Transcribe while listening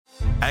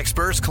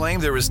Experts claim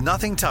there is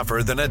nothing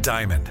tougher than a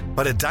diamond.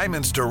 But at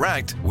Diamonds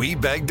Direct, we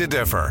beg to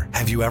differ.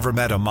 Have you ever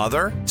met a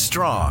mother?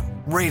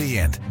 Strong,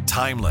 radiant,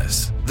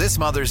 timeless. This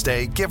Mother's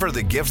Day, give her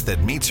the gift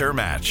that meets her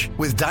match.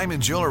 With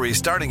diamond jewelry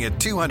starting at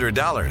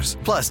 $200.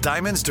 Plus,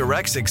 Diamonds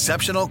Direct's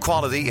exceptional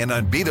quality and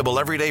unbeatable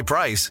everyday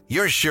price,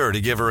 you're sure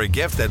to give her a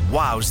gift that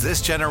wows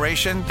this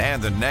generation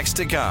and the next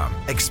to come.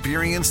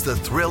 Experience the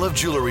thrill of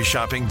jewelry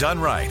shopping done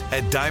right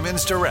at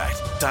Diamonds Direct.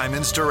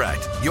 Diamonds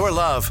Direct. Your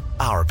love,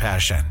 our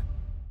passion.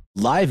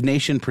 Live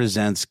Nation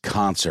presents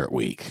Concert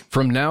Week.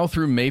 From now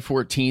through May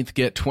 14th,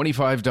 get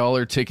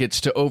 $25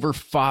 tickets to over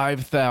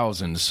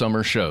 5,000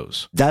 summer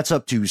shows. That's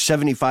up to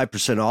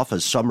 75% off a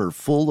summer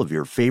full of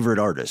your favorite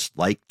artists,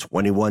 like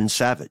 21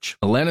 Savage,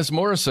 Alanis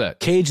Morissette,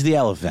 Cage the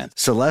Elephant,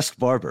 Celeste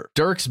Barber,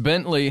 Dierks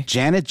Bentley,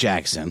 Janet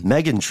Jackson,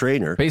 Meghan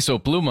Trainor, Peso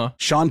Pluma,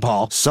 Sean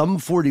Paul, Sum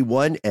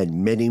 41,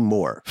 and many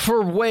more.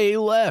 for way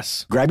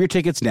less. Grab your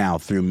tickets now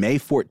through May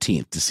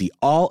 14th to see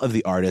all of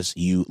the artists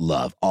you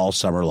love all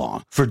summer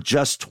long. For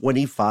just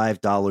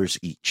 $25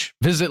 each.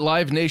 Visit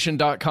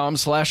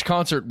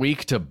livenation.com/concert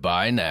week to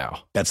buy now.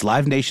 That's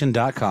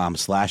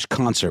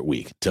livenation.com/concert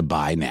week to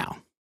buy now.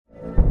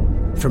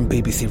 From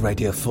BBC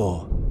Radio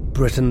 4,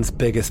 Britain's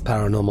biggest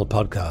paranormal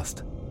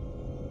podcast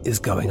is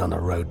going on a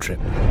road trip.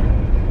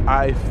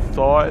 I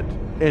thought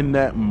in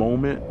that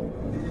moment,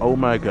 oh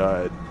my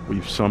God,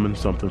 we've summoned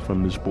something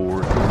from this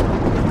board.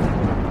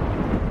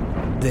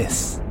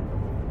 This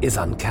is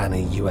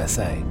Uncanny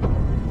USA.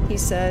 He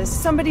says,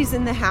 somebody's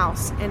in the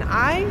house, and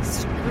I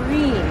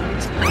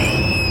screamed.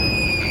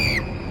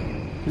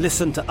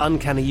 Listen to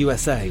Uncanny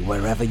USA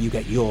wherever you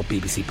get your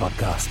BBC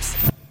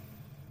podcasts,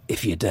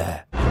 if you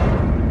dare.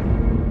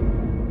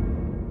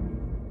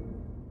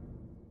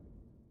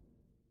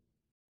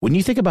 When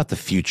you think about the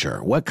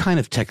future, what kind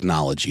of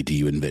technology do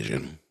you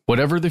envision?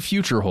 Whatever the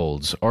future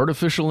holds,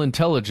 artificial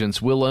intelligence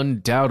will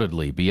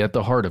undoubtedly be at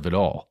the heart of it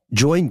all.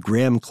 Join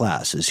Graham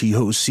Class as he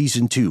hosts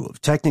Season 2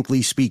 of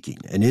Technically Speaking,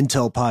 an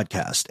Intel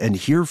podcast, and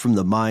hear from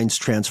the minds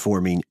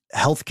transforming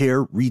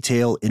healthcare,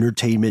 retail,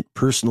 entertainment,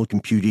 personal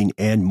computing,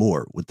 and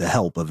more with the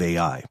help of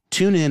AI.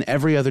 Tune in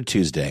every other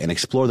Tuesday and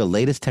explore the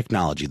latest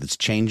technology that's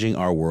changing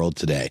our world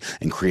today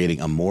and creating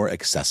a more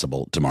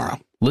accessible tomorrow.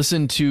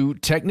 Listen to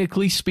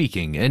Technically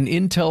Speaking, an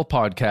Intel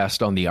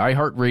podcast on the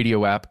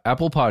iHeartRadio app,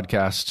 Apple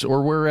Podcasts,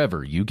 or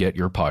wherever you get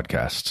your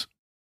podcasts.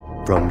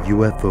 From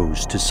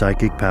UFOs to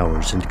psychic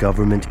powers and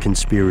government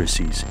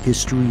conspiracies,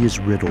 history is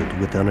riddled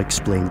with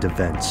unexplained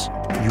events.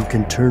 You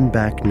can turn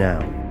back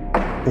now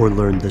or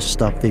learn the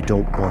stuff they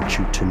don't want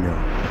you to know.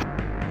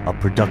 A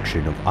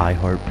production of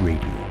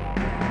iHeartRadio.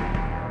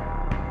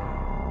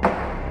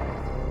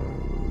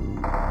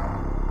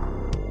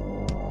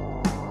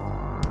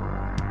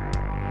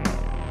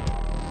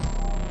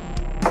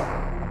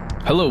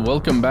 Hello,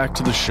 welcome back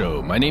to the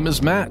show. My name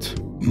is Matt.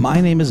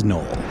 My name is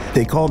Noel.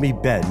 They call me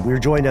Ben. We're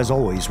joined as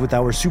always with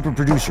our super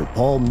producer,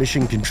 Paul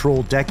Mission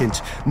Control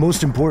Decant.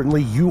 Most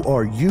importantly, you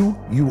are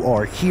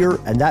here,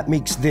 and that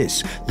makes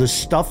this the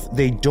stuff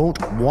they don't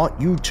want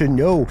you to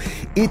know.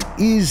 It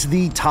is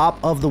the top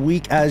of the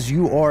week as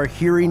you are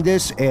hearing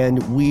this,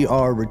 and we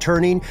are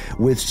returning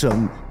with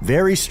some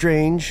very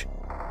strange,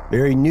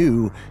 very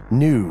new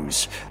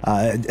news.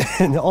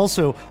 And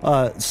also,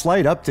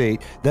 slight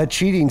update, that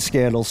cheating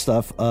scandal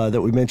stuff that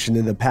we mentioned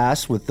in the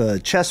past with the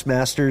chess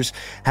masters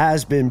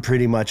has been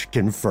pretty much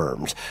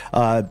confirmed.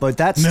 But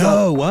that's...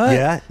 What?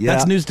 Yeah.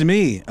 That's news to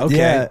me. Okay.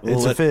 Yeah,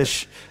 it's a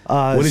fish.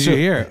 What did you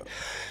hear?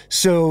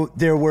 So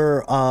there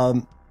were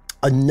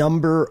a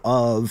number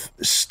of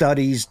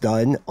studies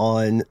done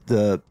on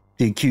the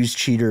accused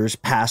cheaters'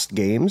 past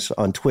games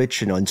on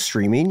Twitch and on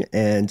streaming,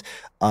 and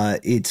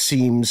it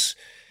seems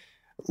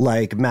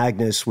like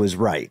Magnus was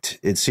right.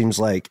 It seems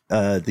like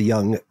the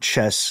young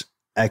chess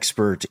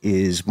expert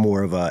is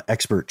more of an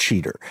expert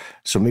cheater.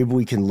 So maybe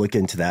we can look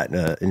into that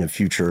in a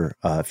future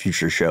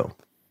show.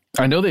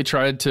 I know they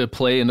tried to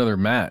play another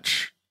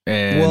match,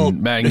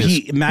 and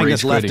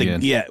Magnus left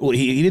again. Yeah, well,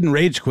 he didn't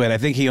rage quit. I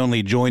think he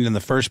only joined in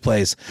the first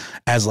place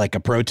as like a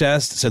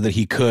protest so that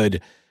he could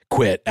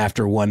quit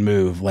after one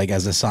move, like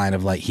as a sign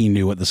of like he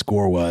knew what the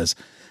score was.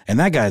 And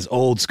that guy's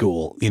old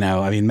school, you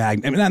know. I mean,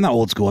 not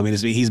old school. I mean,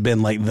 he's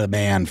been like the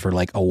man for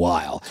like a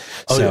while.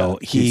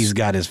 He's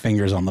got his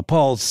fingers on the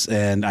pulse,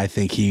 and I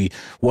think he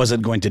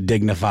wasn't going to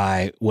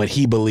dignify what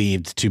he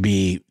believed to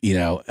be,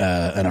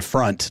 an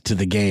affront to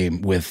the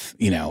game with,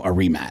 a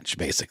rematch,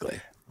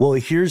 basically. Well,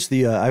 here's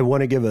I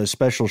want to give a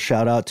special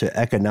shout out to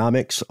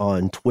Economics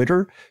on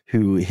Twitter,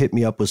 who hit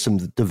me up with some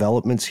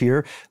developments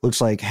here. Looks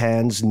like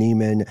Hans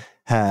Niemann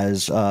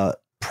has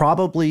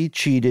probably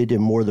cheated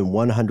in more than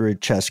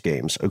 100 chess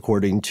games,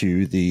 according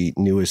to the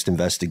newest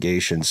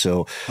investigation.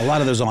 So a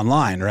lot of those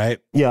online, right?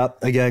 Yeah,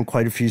 again,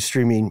 quite a few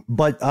streaming.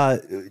 But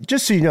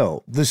just so you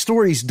know, the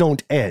stories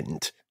don't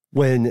end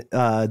when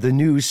the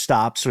news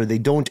stops, or they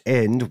don't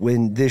end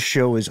when this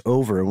show is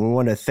over. And we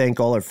want to thank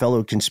all our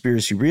fellow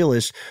conspiracy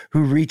realists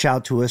who reach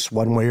out to us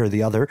one way or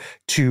the other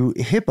to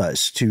hip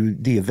us to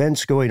the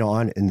events going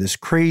on in this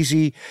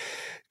crazy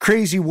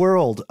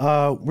world.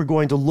 We're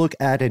going to look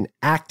at an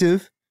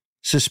active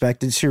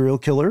suspected serial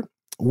killer.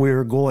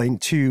 We're going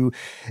to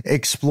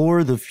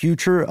explore the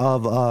future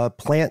of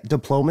plant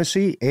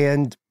diplomacy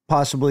and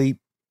possibly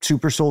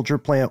super soldier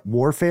plant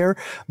warfare.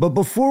 But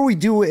before we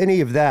do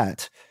any of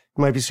that,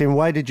 you might be saying,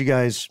 why did you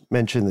guys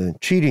mention the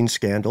cheating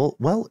scandal?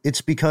 Well,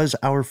 it's because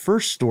our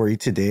first story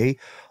today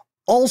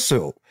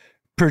also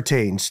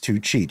pertains to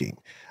cheating.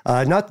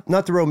 Not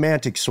the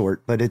romantic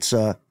sort, but it's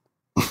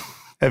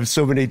I have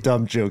so many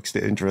dumb jokes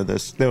to intro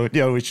this. No,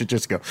 we should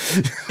just go.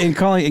 In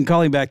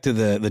calling back to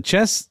the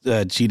chess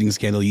cheating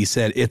scandal, you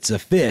said it's a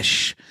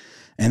fish,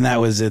 and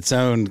that was its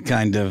own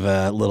kind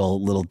of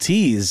little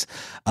tease.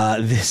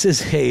 This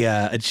is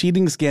a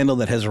cheating scandal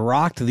that has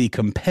rocked the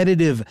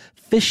competitive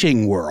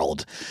fishing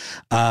world,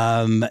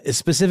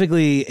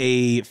 specifically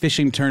a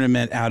fishing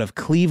tournament out of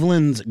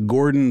Cleveland's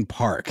Gordon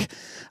Park.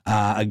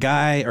 A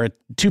guy or a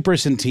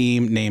two-person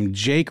team named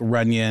Jake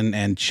Runyon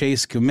and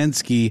Chase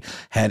Kuminski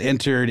had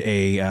entered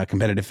a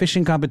competitive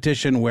fishing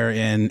competition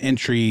wherein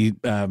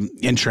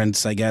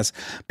entrants, I guess,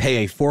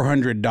 pay a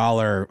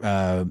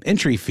 $400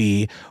 entry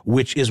fee,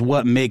 which is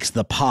what makes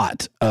the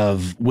pot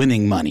of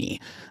winning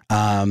money.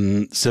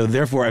 So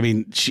therefore, I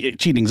mean,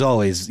 cheating's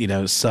always,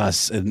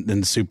 sus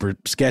and super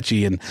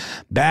sketchy and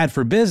bad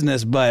for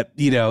business. But,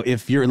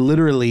 if you're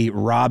literally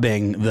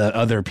robbing the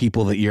other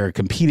people that you're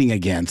competing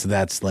against,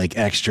 that's like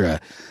extra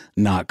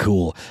not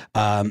cool.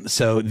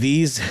 So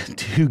these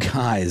two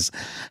guys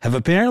have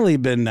apparently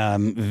been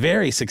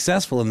very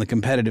successful in the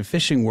competitive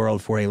fishing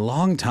world for a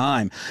long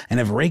time and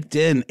have raked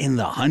in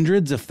the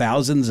hundreds of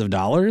thousands of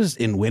dollars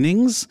in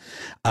winnings.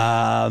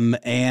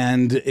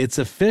 And it's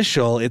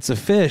official. It's a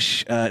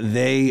fish.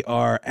 They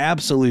are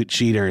absolute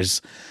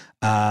cheaters.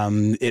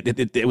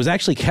 It was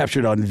actually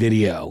captured on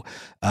video.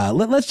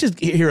 Let's just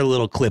hear a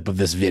little clip of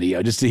this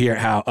video just to hear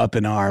how up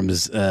in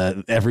arms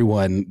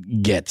everyone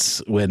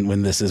gets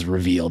when this is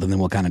revealed, and then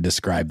we'll kind of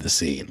describe the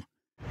scene.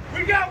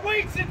 We got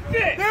weights and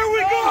fish. There we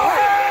go.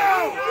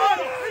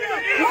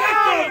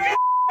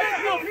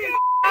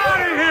 Out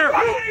of here.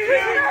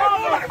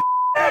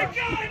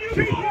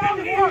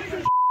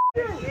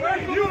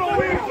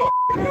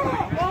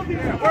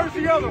 Where's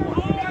the other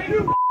one?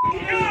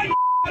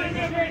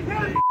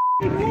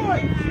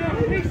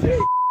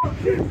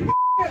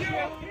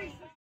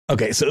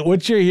 Okay, so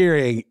what you're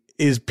hearing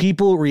is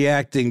people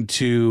reacting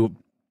to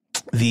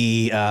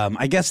the,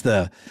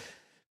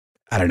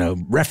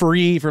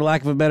 referee, for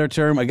lack of a better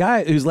term, a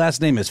guy whose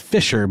last name is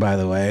Fisher, by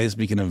the way,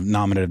 speaking of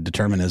nominative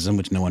determinism,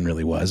 which no one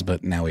really was,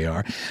 but now we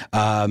are.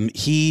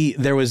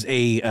 There was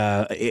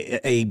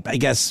a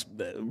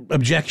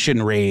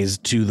objection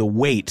raised to the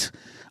weight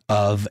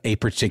of a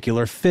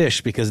particular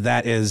fish, because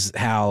that is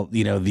how,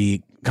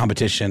 the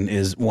competition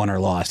is won or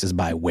lost is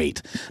by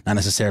weight, not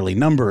necessarily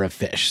number of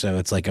fish. So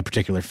it's like a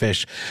particular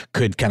fish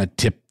could kind of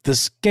tip the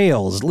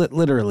scales,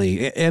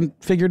 literally and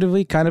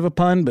figuratively, kind of a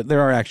pun, but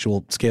there are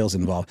actual scales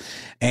involved.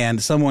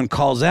 And someone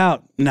calls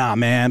out, "Nah,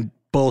 man,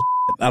 bull,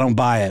 I don't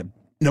buy it.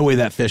 No way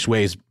that fish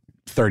weighs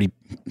 30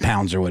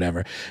 pounds or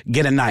whatever.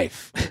 Get a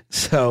knife."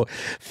 So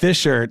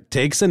Fisher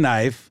takes a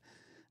knife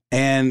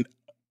and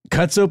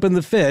cuts open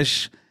the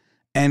fish,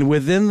 and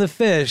within the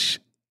fish,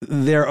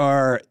 there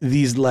are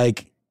these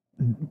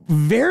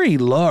very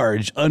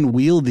large,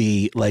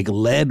 unwieldy,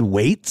 lead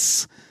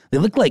weights. They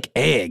look like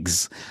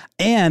eggs.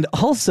 And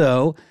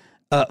also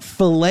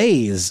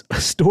fillets,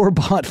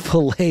 store-bought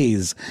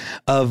fillets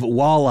of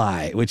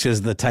walleye, which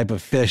is the type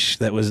of fish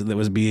that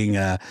was being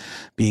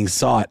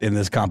sought in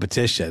this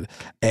competition.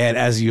 And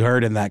as you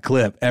heard in that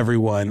clip,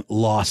 everyone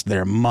lost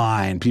their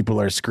mind. People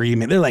are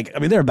screaming.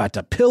 They're about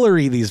to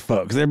pillory these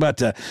folks. They're about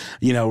to,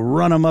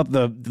 run them up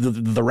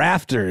the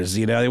rafters.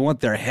 They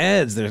want their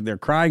heads. They're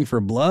crying for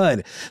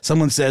blood.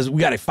 Someone says, "We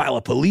got to file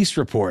a police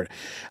report."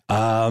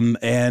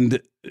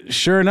 And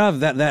sure enough,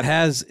 that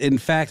has in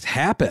fact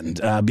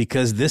happened,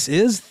 because this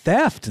is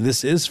theft.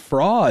 This is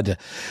fraud.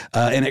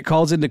 And it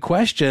calls into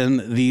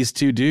question these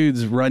two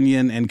dudes,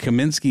 Runyon and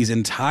Kuminski's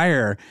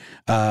entire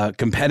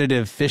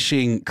competitive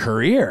fishing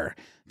career.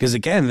 Because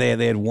again, they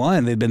had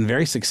won. They'd been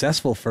very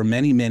successful for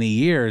many, many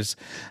years.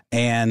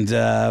 And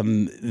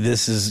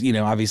this is,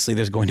 obviously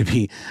there's going to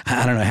be,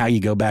 I don't know how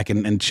you go back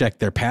and check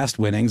their past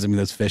winnings. I mean,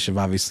 those fish have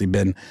obviously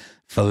been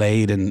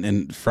filleted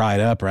and fried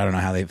up, or I don't know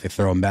how they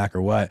throw them back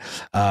or what.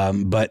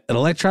 But an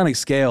electronic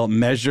scale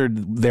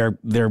measured their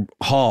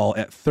haul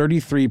at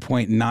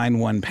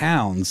 33.91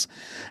 pounds.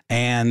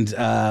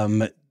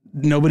 And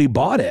nobody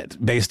bought it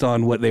based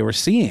on what they were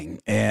seeing.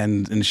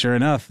 And sure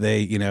enough,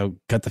 they,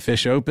 cut the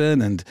fish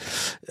open, and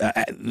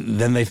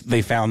then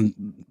they found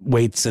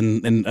weights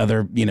and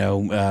other,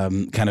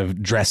 kind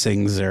of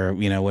dressings or,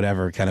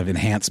 whatever kind of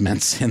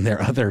enhancements in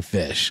their other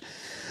fish.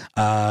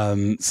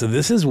 So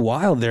this is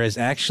wild. There is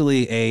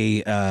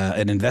actually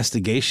an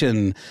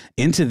investigation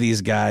into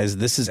these guys.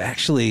 This is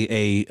actually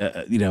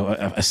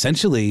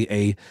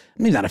essentially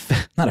maybe not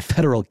a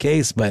federal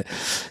case, but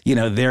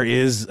there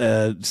is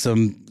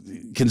some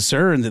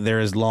concern that there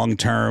is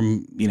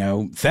long-term,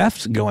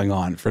 theft going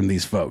on from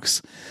these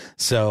folks.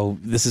 So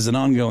this is an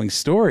ongoing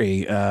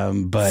story.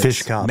 But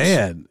fish cops,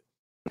 man,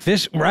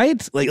 fish,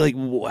 right? Like,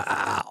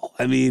 wow.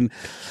 I mean,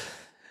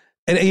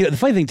 And the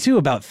funny thing, too,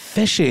 about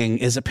fishing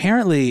is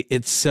apparently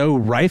it's so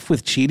rife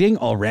with cheating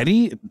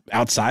already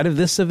outside of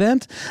this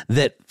event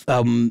that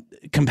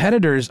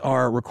competitors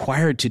are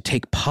required to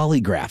take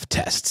polygraph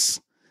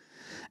tests.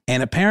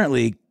 And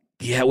apparently,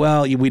 yeah,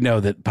 well, we know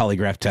that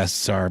polygraph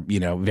tests are,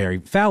 very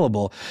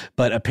fallible.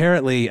 But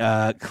apparently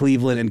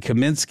Cleveland and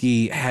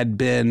Kaminsky had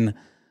been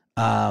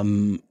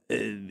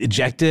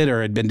ejected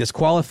or had been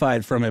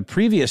disqualified from a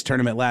previous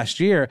tournament last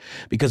year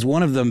because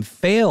one of them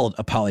failed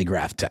a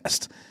polygraph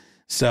test.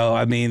 So,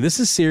 I mean, this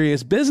is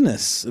serious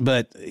business.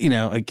 But,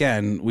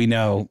 again, we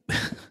know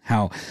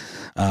how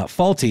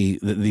faulty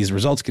these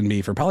results can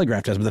be for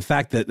polygraph tests. But the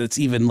fact that it's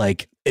even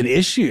like an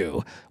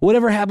issue,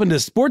 whatever happened to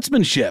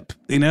sportsmanship,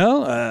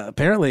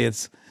 apparently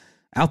it's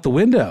out the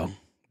window,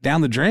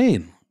 down the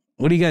drain.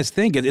 What do you guys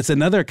think? It's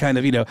another kind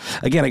of,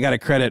 again, I got to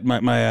credit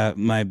my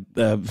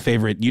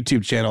favorite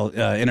YouTube channel,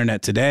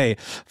 Internet Today,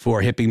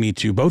 for hipping me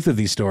to both of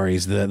these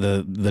stories,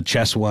 the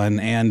chess one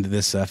and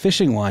this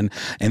fishing one.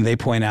 And they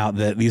point out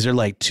that these are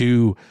like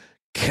two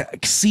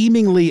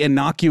seemingly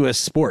innocuous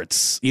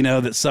sports,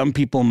 that some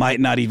people might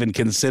not even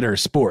consider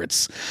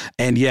sports.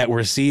 And yet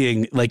we're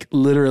seeing like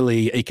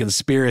literally a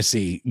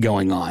conspiracy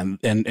going on.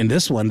 And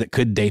this one that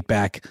could date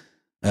back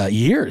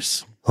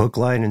years. Hook,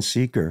 line, and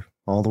seeker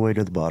all the way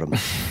to the bottom.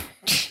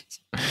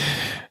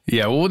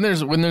 Yeah, well,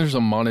 when there's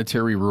a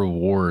monetary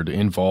reward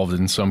involved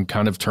in some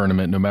kind of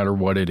tournament, no matter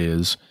what it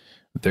is,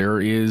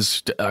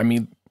 there's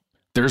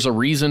a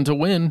reason to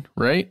win,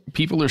 right?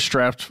 People are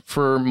strapped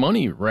for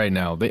money right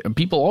now.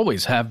 People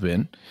always have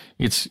been.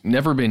 It's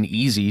never been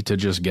easy to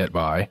just get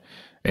by.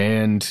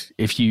 And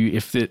if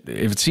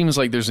it seems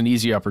like there's an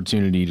easy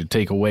opportunity to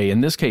take away,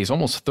 in this case,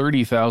 almost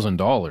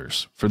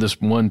 $30,000 for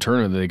this one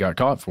tournament that they got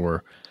caught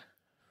for,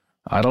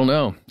 I don't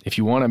know. If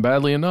you want it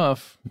badly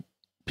enough,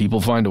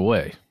 people find a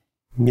way.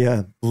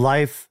 Yeah,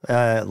 life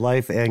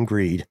and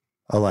greed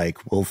alike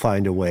will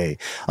find a way.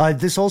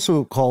 This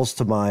also calls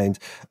to mind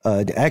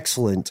an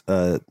excellent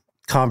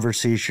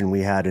conversation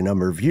we had a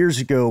number of years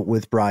ago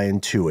with Brian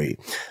Tuohy.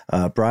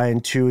 Brian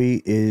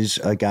Tuohy is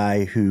a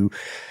guy who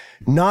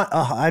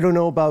I don't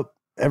know about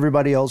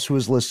everybody else who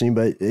was listening,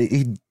 but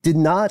he did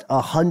not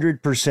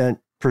 100%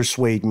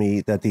 persuade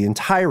me that the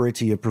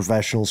entirety of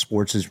professional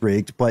sports is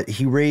rigged, but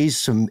he raised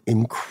some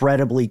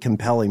incredibly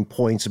compelling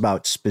points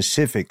about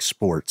specific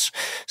sports.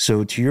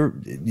 So to your,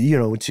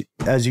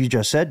 as you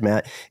just said,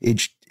 Matt,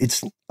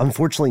 it's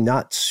unfortunately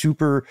not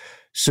super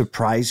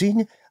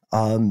surprising,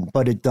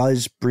 but it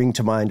does bring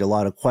to mind a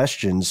lot of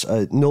questions.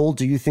 Noel,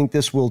 do you think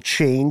this will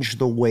change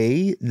the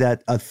way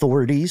that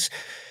authorities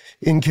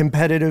in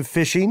competitive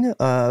fishing,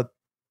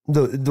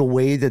 the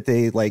way that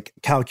they like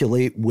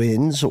calculate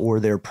wins or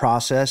their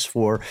process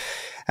for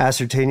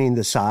ascertaining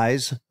the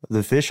size of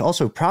the fish?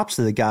 Also, props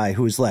to the guy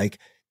who's like,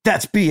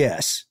 that's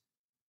BS.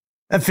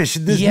 That fish,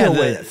 there's no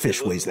way that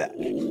fish weighs that.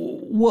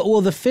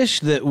 Well, the fish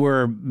that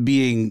were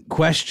being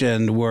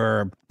questioned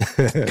were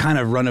kind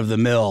of run of the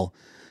mill,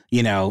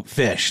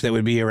 fish that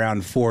would be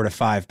around 4 to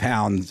 5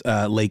 pounds,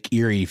 Lake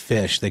Erie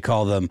fish. They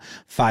call them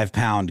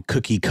 5-pound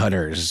cookie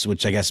cutters,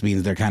 which I guess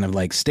means they're kind of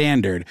like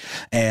standard.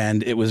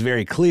 And it was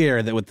very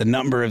clear that with the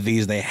number of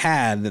these they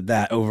had,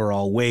 that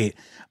overall weight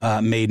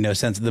made no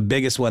sense. The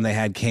biggest one they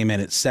had came in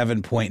at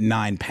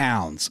 7.9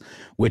 pounds,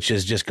 which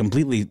is just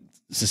completely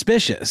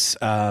suspicious.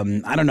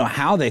 I don't know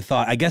how they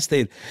thought. I guess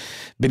they'd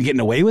been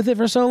getting away with it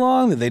for so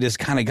long that they just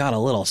kind of got a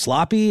little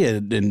sloppy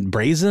and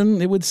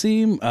brazen, it would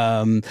seem.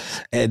 And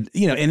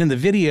in the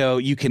video,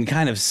 you can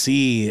kind of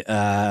see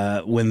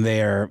when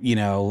they're,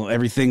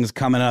 everything's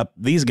coming up,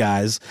 these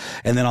guys,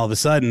 and then all of a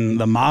sudden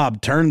the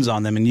mob turns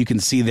on them and you can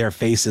see their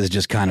faces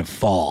just kind of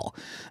fall.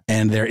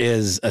 And there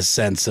is a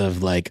sense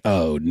of like,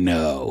 oh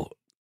no,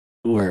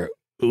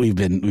 we've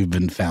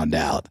been found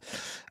out.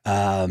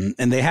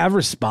 And they have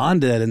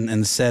responded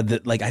and said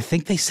that, like, I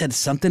think they said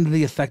something to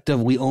the effect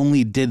of, we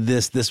only did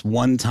this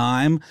one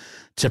time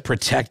to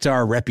protect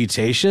our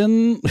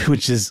reputation,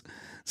 which is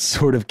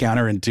sort of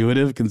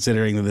counterintuitive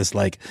considering that this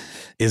like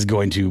is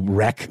going to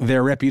wreck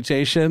their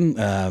reputation,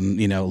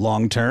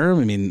 long term.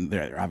 I mean,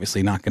 they're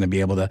obviously not going to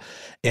be able to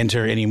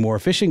enter any more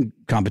fishing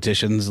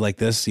competitions like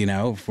this,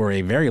 for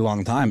a very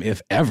long time,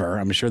 if ever.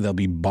 I'm sure they'll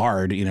be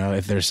barred,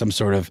 if there's some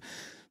sort of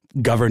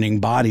governing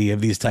body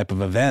of these type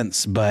of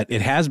events, but it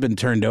has been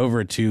turned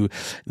over to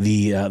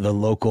the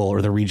local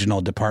or the regional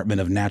Department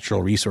of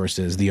Natural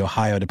Resources, the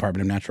Ohio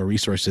Department of Natural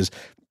Resources,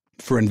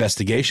 for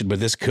investigation.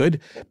 But this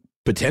could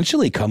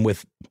potentially come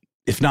with,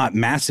 if not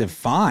massive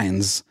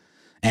fines,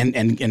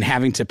 and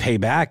having to pay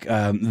back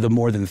the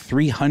more than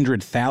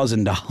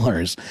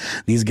 $300,000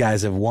 these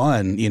guys have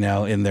won,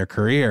 in their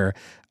career.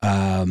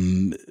 But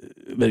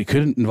it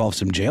could involve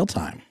some jail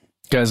time.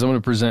 Guys, I'm going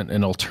to present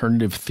an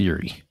alternative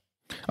theory.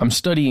 I'm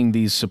studying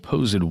these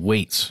supposed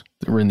weights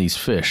that were in these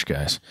fish,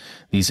 guys.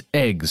 These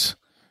eggs,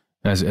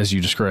 as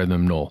you described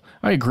them, Noel.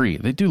 I agree.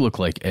 They do look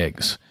like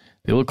eggs.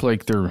 They look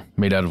like they're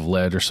made out of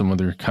lead or some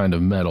other kind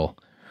of metal.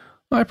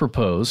 I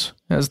propose,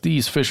 as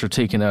these fish are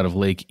taken out of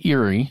Lake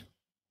Erie,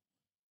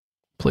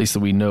 a place that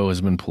we know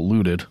has been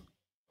polluted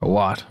a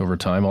lot over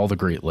time, all the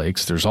Great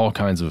Lakes. There's all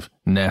kinds of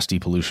nasty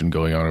pollution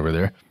going on over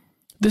there.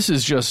 This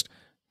is just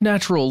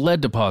natural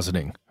lead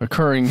depositing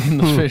occurring in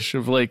the fish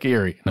of Lake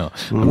Erie. No,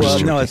 well,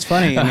 no, it's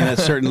funny. I mean,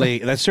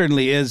 that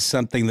certainly is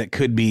something that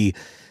could be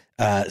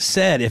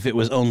said if it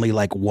was only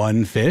like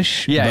one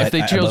fish. Yeah, but if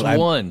they chose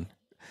one,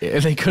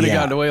 if they could have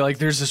gotten away. Like,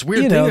 there's this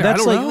weird thing there.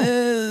 That's I like don't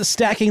know.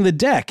 Stacking the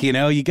deck.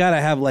 You got to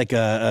have like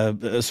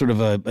a sort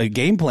of a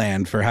game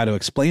plan for how to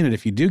explain it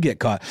if you do get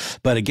caught.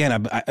 But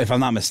again, if I'm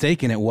not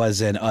mistaken, it was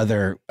in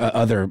other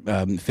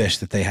fish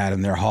that they had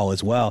in their haul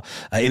as well.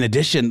 In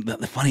addition,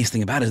 the funniest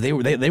thing about it is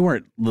they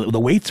weren't,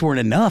 the weights weren't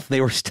enough. They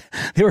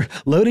were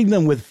loading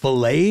them with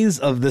fillets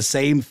of the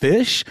same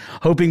fish,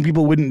 hoping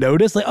people wouldn't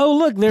notice. Like, oh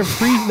look,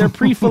 they're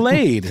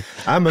pre-filleted.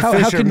 I'm a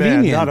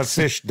fisherman, not a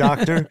fish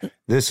doctor.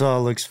 This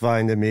all looks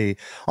fine to me.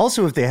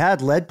 Also, if they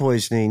had lead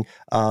poisoning,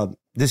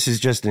 this is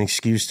just an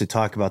excuse to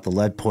talk about the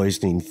lead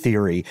poisoning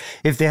theory.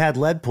 If they had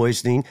lead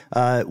poisoning,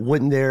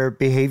 wouldn't their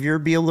behavior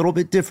be a little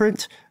bit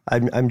different?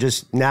 I'm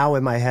just, now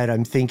in my head,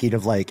 I'm thinking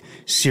of like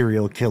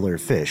serial killer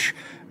fish.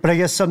 But I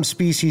guess some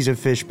species of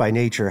fish by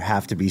nature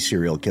have to be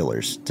serial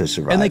killers to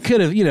survive. And they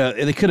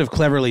could have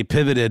cleverly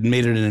pivoted and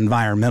made it an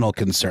environmental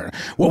concern.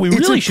 What we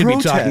really should be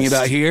talking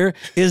about here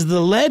is the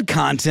lead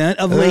content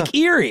of Lake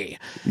Erie.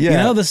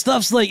 Yeah. The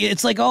stuff's like,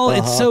 it's like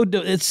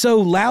it's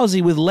so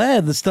lousy with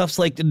lead. The stuff's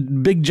like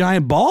big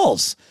giant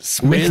balls.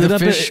 Make the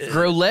fish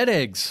grow lead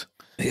eggs.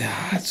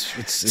 Yeah,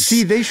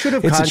 see, they should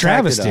have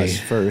contacted us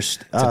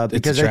first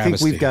because I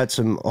think we've got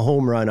some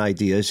home run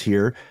ideas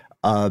here.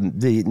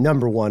 The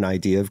number one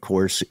idea, of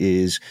course,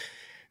 is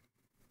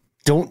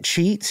don't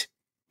cheat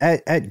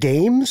at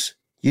games.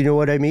 You know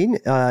what I mean?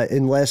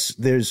 Unless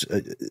there's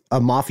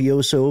a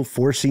mafioso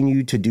forcing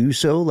you to do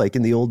so, like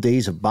in the old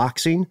days of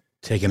boxing.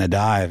 Taking a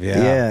dive,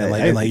 yeah.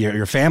 Like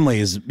your family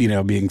is,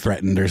 being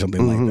threatened or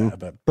something like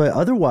that. But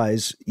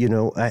otherwise,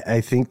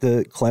 I think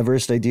the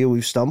cleverest idea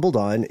we've stumbled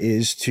on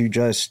is to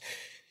just,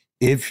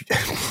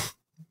 if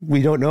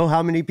we don't know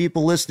how many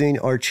people listening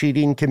are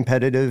cheating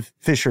competitive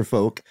fisher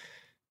folk,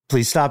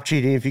 please stop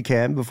cheating if you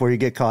can before you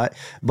get caught.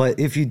 But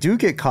if you do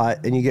get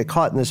caught and you get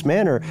caught in this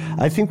manner,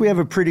 I think we have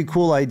a pretty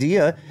cool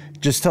idea.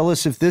 Just tell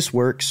us if this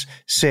works.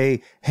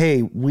 Say,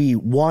 hey, we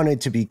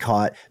wanted to be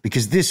caught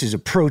because this is a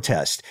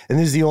protest. And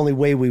this is the only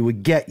way we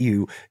would get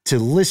you to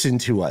listen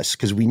to us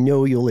because we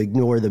know you'll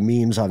ignore the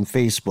memes on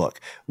Facebook.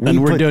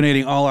 We're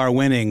donating all our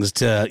winnings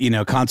to,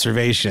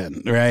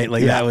 conservation, right?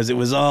 Like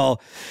it's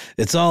all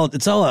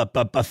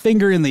a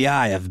finger in the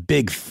eye of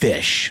big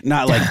fish,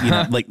 not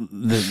like, like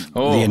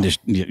the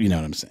industry, you know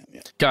what I'm saying?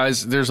 Yeah.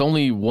 Guys, there's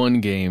only one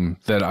game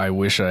that I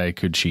wish I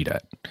could cheat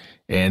at.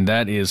 And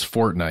that is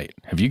Fortnite.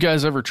 Have you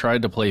guys ever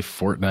tried to play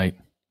Fortnite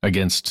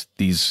against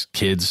these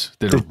kids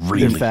that are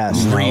really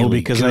fast? No,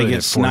 because I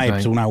get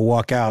sniped when I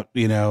walk out,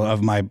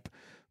 of my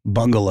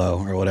bungalow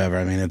or whatever.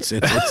 I mean, it's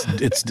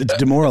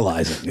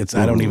demoralizing.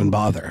 I don't even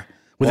bother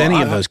with any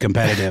of those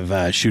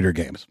competitive shooter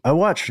games. I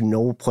watched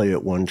Noel play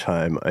it one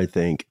time, I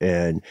think,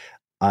 and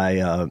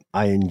I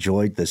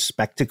enjoyed the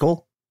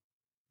spectacle,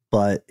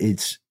 but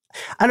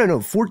I don't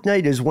know.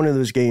 Fortnite is one of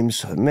those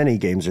games. Many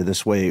games are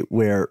this way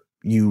where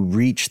you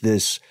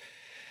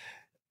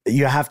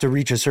have to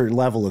reach a certain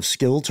level of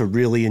skill to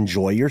really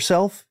enjoy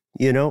yourself.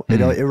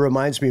 It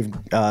reminds me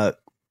of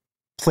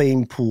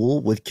playing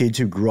pool with kids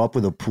who grew up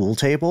with a pool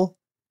table.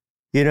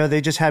 They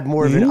just had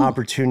more of an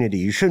opportunity.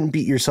 You shouldn't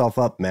beat yourself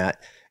up,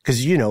 Matt,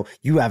 because,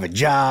 you have a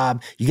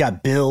job, you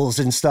got bills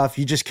and stuff.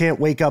 You just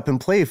can't wake up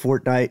and play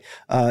Fortnite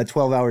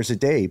 12 hours a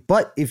day.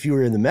 But if you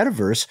were in the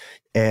metaverse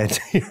and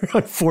you're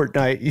on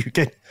Fortnite,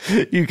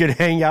 you can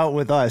hang out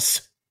with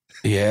us.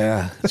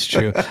 Yeah, it's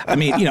true. I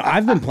mean,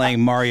 I've been playing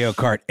Mario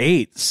Kart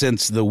 8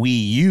 since the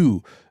Wii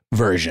U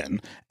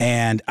version,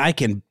 and I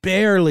can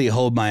barely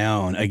hold my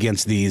own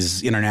against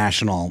these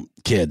international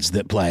kids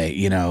that play,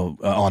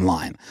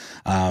 online.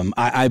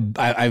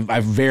 I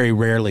very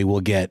rarely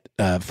will get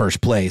first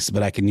place,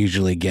 but I can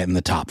usually get in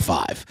the top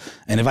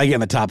 5. And if I get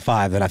in the top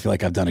 5, then I feel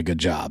like I've done a good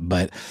job.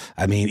 But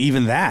I mean,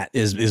 even that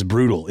is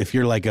brutal. If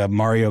you're like a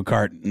Mario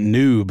Kart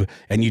noob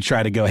and you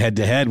try to go head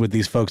to head with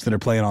these folks that are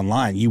playing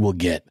online, you will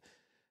get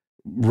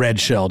red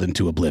shelled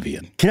into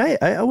oblivion. Can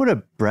I want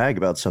to brag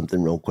about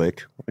something real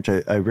quick, which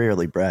I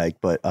rarely brag,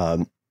 but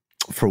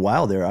for a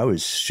while there, I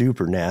was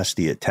super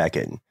nasty at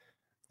Tekken.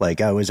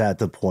 Like I was at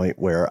the point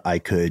where I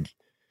could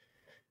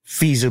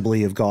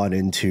feasibly have gone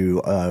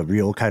into a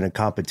real kind of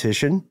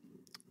competition.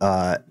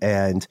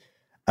 And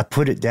I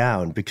put it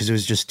down because it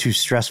was just too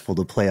stressful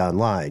to play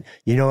online.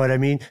 You know what I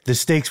mean? The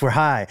stakes were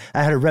high.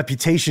 I had a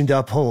reputation to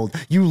uphold.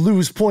 You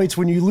lose points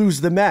when you lose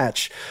the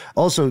match.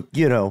 Also,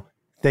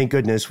 thank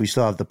goodness we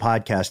still have the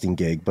podcasting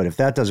gig. But if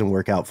that doesn't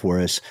work out for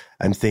us,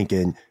 I'm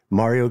thinking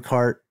Mario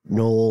Kart,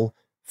 Noel,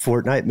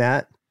 Fortnite,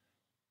 Matt.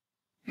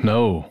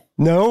 No.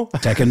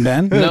 Tekken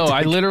Ben? No,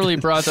 I literally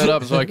brought that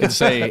up so I could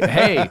say,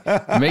 hey,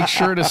 make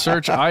sure to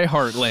search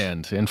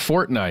iHeartland and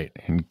Fortnite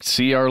and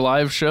see our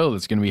live show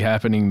that's going to be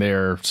happening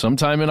there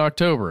sometime in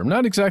October. I'm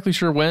not exactly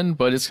sure when,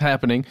 but it's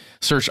happening.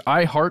 Search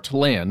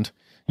iHeartland.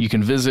 You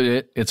can visit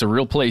it. It's a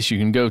real place you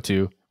can go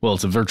to. well,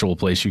 it's a virtual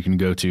place you can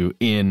go to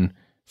in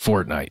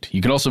Fortnite.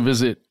 You can also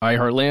visit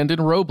iHeartland in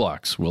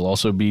Roblox. We'll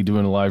also be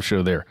doing a live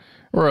show there,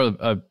 or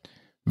a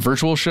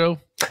virtual show.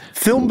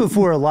 Filmed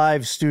before a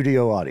live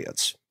studio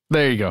audience.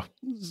 There you go.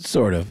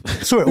 Sort of.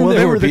 Well,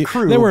 they were the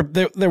crew. There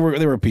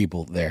were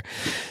people there.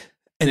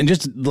 And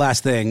just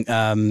last thing,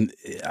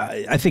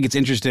 I think it's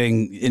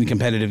interesting in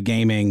competitive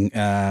gaming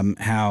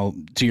how,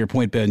 to your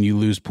point, Ben, you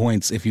lose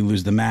points if you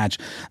lose the match.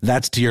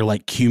 That's to your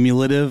like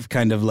cumulative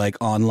kind of like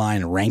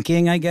online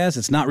ranking, I guess.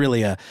 It's not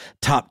really a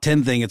top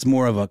 10 thing. It's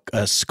more of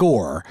a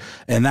score.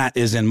 And that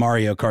is in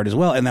Mario Kart as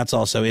well. And that's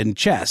also in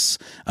chess.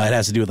 It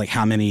has to do with like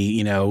how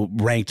many,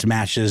 ranked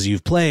matches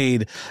you've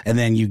played. And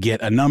then you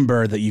get a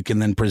number that you can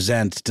then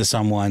present to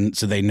someone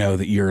so they know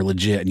that you're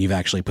legit and you've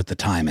actually put the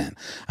time in.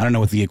 I don't know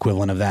what the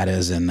equivalent of that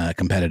is in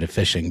competitive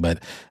fishing,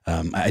 but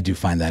I do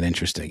find that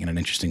interesting and an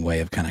interesting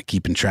way of kind of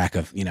keeping track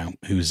of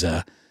who's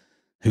the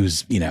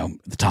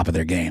top of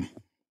their game.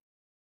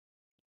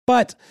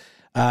 But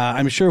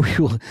I'm sure we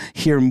will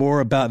hear more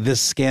about this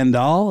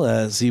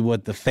scandal, see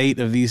what the fate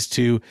of these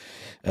two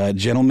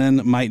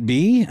gentlemen might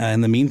be.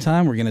 In the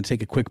meantime, we're going to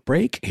take a quick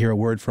break, hear a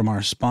word from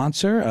our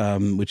sponsor,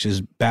 which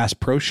is Bass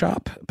Pro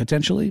Shop,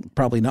 potentially,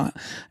 probably not,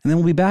 and then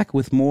we'll be back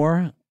with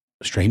more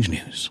strange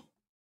news.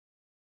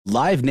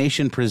 Live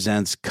Nation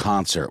presents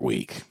Concert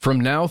Week.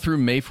 From now through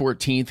May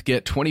 14th,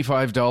 get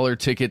 $25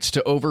 tickets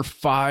to over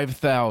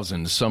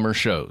 5,000 summer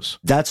shows.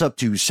 That's up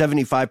to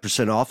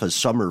 75% off a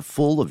summer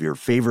full of your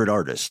favorite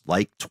artists,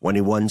 like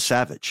 21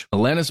 Savage,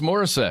 Alanis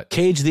Morissette,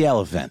 Cage the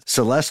Elephant,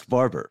 Celeste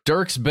Barber,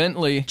 Dierks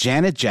Bentley,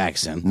 Janet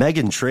Jackson,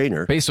 Meghan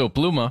Trainor, Peso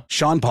Pluma,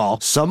 Sean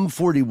Paul, Sum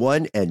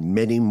 41, and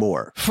many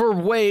more. For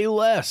way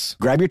less.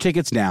 Grab your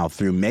tickets now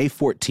through May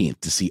 14th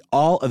to see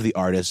all of the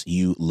artists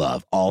you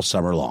love all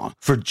summer long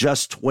for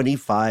just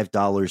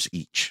 $25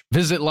 each.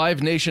 Visit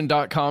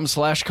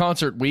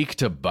livenation.com/concert week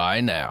to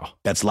buy now.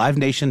 That's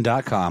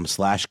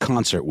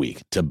livenation.com/concert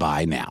week to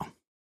buy now.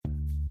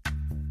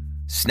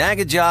 Snag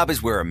a Job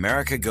is where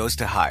America goes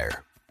to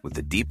hire, with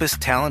the deepest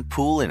talent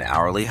pool in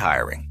hourly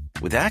hiring.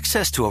 With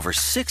access to over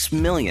 6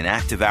 million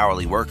active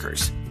hourly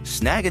workers,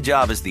 Snag a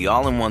Job is the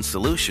all-in-one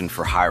solution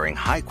for hiring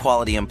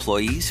high-quality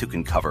employees who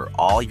can cover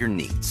all your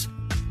needs.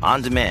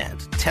 On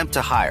demand, temp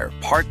to hire,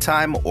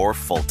 part-time or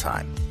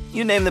full-time.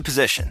 You name the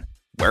position.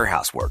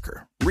 Warehouse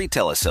worker,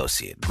 retail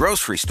associate,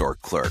 grocery store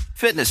clerk,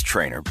 fitness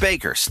trainer,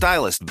 baker,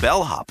 stylist,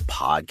 bellhop,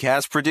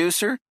 podcast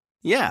producer.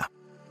 Yeah,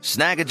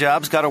 Snag a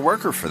Job's got a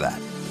worker for that.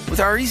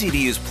 With our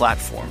easy-to-use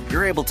platform,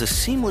 you're able to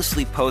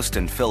seamlessly post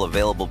and fill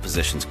available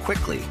positions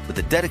quickly with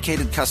a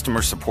dedicated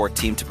customer support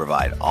team to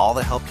provide all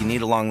the help you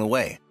need along the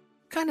way.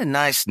 Kind of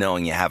nice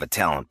knowing you have a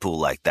talent pool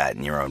like that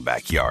in your own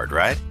backyard,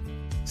 right?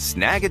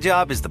 Snag a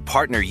Job is the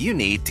partner you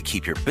need to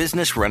keep your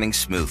business running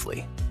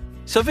smoothly.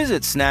 So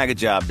visit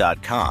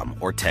snagajob.com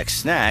or text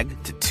snag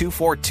to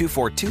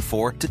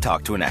 242424 to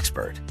talk to an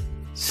expert.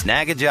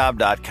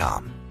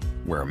 Snagajob.com,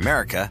 where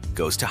America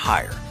goes to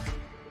hire.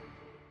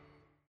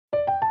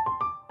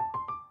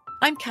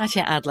 I'm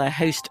Katya Adler,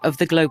 host of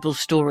The Global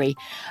Story.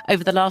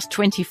 Over the last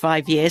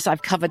 25 years,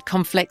 I've covered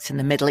conflicts in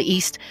the Middle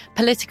East,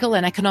 political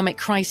and economic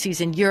crises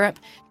in Europe,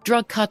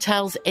 drug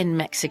cartels in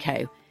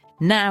Mexico.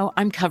 Now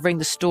I'm covering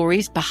the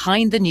stories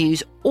behind the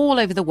news all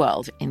over the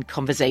world in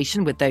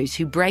conversation with those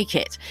who break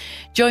it.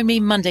 Join me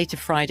Monday to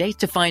Friday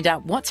to find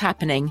out what's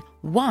happening,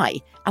 why,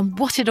 and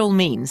what it all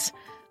means.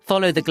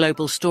 Follow The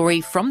Global Story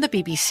from the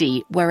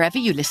BBC wherever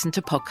you listen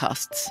to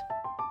podcasts.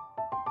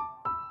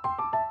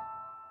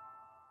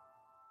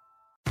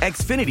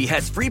 Xfinity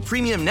has free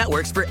premium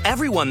networks for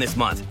everyone this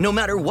month, no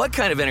matter what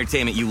kind of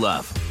entertainment you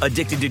love.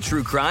 Addicted to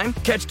true crime?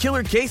 Catch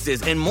killer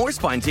cases and more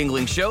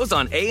spine-tingling shows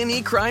on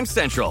A&E Crime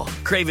Central.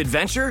 Crave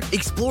adventure?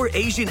 Explore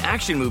Asian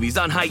action movies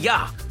on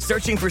Hayya.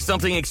 Searching for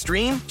something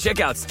extreme? Check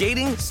out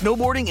skating,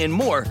 snowboarding, and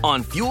more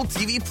on Fuel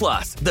TV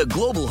Plus, the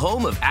global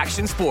home of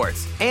action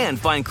sports. And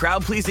find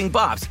crowd-pleasing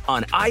bops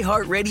on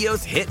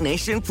iHeartRadio's Hit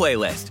Nation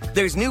playlist.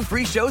 There's new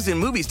free shows and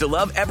movies to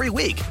love every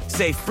week.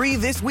 Say free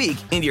this week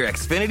in your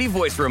Xfinity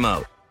voice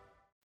remote.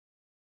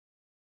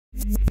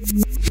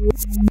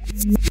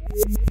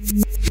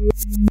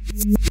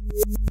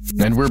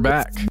 And we're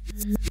back.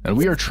 And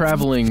we are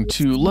traveling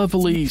to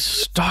lovely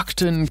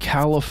Stockton,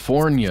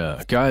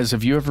 California. Guys,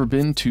 have you ever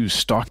been to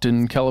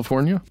Stockton,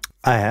 California?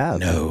 I have.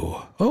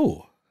 No.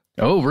 Oh,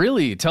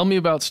 really? Tell me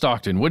about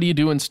Stockton. What do you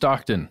do in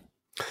Stockton?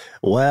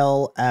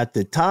 Well, at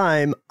the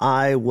time,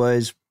 I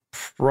was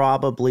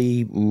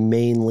probably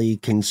mainly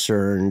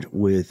concerned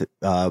with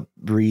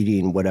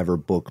reading whatever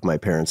book my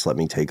parents let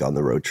me take on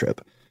the road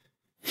trip.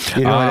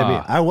 You know what I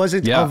mean? I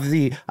wasn't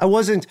I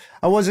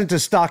wasn't a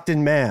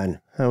Stockton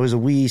man. I was a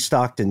wee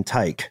Stockton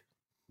tyke.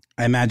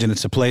 I imagine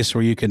it's a place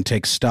where you can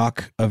take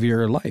stock of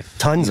your life.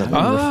 Tons of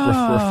them.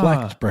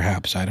 Reflect,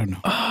 perhaps. I don't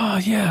know.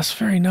 Yes.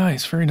 Very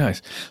nice. Very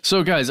nice.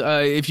 So, guys,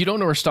 if you don't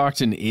know where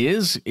Stockton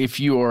is, if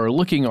you are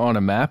looking on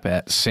a map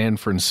at San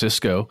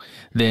Francisco,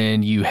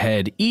 then you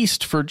head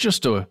east for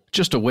just a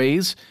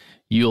ways.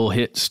 You'll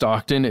hit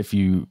Stockton. If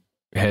you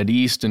head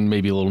east and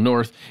maybe a little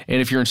north.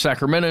 And if you're in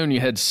Sacramento and you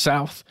head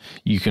south,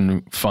 you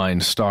can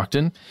find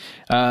Stockton.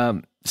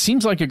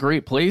 Seems like a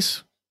great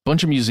place.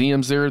 Bunch of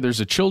museums there. There's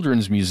a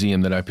children's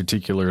museum that I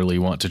particularly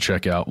want to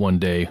check out one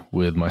day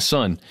with my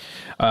son.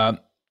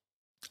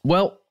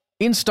 Well,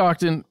 in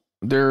Stockton,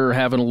 they're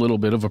having a little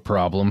bit of a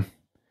problem.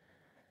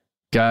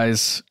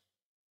 Guys,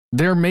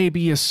 there may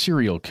be a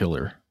serial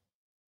killer,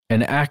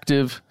 an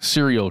active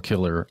serial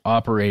killer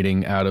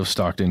operating out of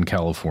Stockton,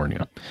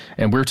 California.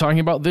 And we're talking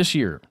about this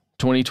year,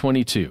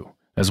 2022,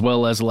 as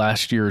well as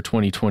last year,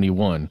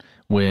 2021,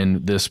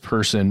 when this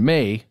person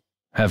may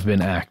have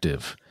been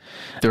active.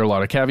 There are a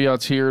lot of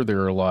caveats here. There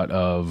are a lot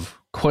of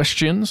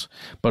questions,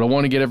 but I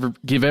want to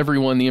give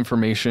everyone the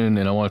information,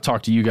 and I want to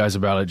talk to you guys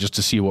about it just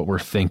to see what we're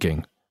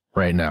thinking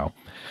right now.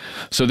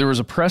 So there was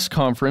a press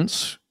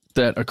conference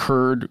that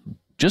occurred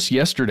just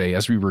yesterday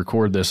as we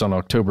record this on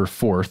October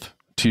 4th,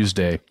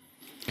 Tuesday,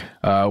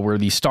 where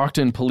the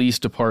Stockton Police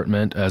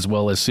Department, as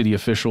well as city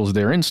officials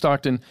there in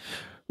Stockton,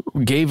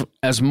 gave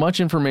as much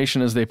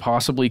information as they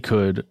possibly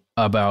could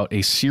about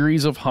a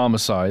series of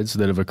homicides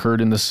that have occurred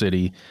in the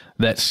city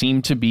that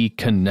seem to be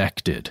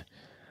connected.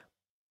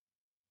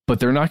 But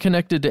they're not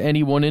connected to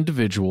any one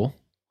individual.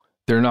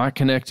 They're not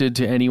connected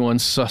to any one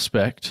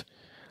suspect.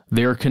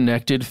 They're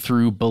connected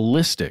through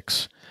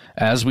ballistics.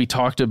 As we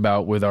talked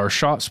about with our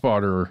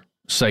ShotSpotter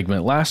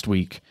segment last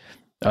week,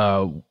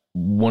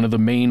 one of the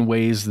main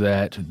ways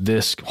that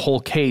this whole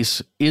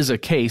case is a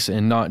case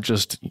and not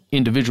just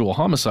individual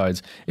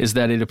homicides is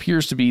that it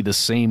appears to be the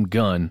same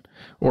gun,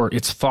 or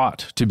it's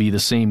thought to be the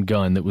same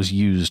gun that was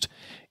used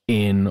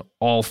in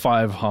all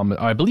 5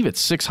 I believe it's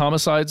 6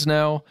 homicides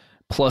now,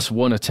 plus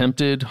 1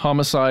 attempted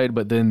homicide,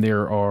 but then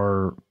there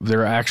are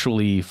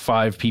actually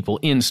 5 people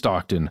in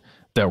Stockton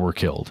that were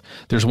killed.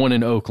 There's one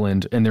in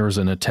Oakland, and there was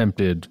an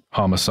attempted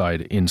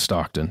homicide in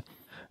Stockton.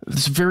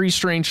 It's very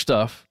strange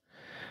stuff.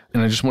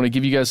 And I just want to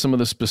give you guys some of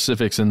the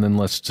specifics, and then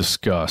let's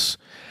discuss.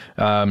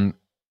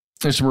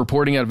 There's some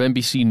reporting out of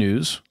NBC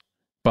News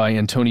by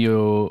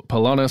Antonio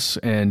Palanas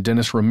and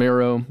Dennis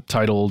Romero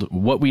titled,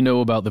 "What We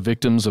Know About the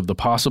Victims of the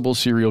Possible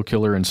Serial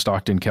Killer in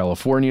Stockton,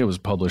 California." It was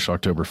published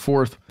October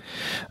 4th.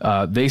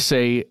 They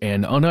say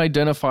an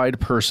unidentified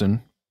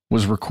person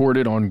was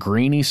recorded on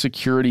grainy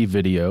security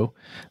video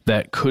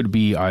that could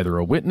be either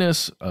a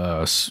witness,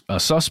 a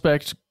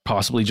suspect,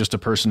 possibly just a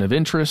person of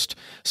interest,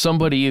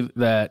 somebody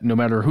that no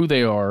matter who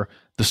they are,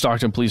 the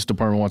Stockton Police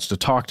Department wants to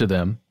talk to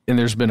them. And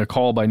there's been a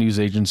call by news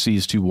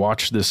agencies to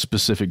watch this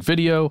specific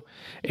video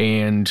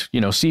and,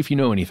 see if you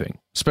know anything,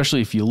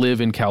 especially if you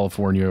live in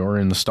California or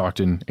in the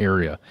Stockton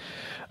area.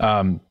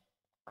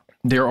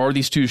 There are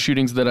these 2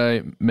 shootings that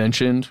I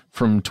mentioned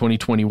from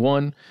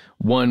 2021.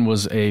 One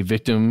was a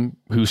victim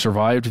who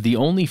survived, the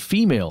only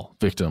female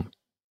victim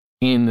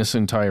in this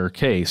entire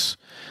case.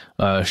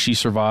 She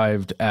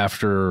survived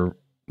after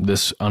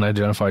this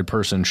unidentified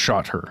person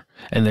shot her,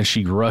 and then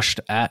she rushed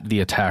at the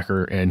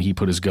attacker and he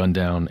put his gun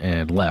down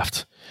and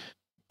left.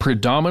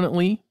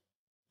 Predominantly,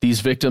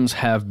 these victims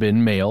have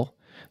been male.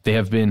 They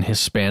have been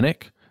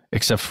Hispanic,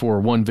 except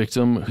for one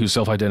victim who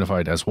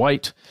self-identified as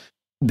white.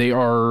 They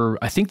are,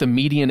 I think the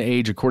median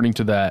age, according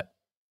to that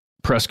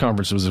press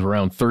conference, was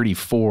around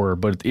 34,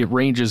 but it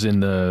ranges in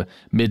the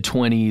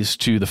mid-20s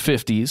to the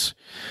 50s.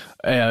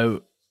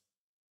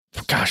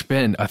 Gosh,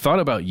 Ben, I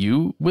thought about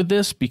you with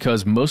this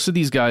because most of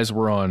these guys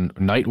were on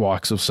night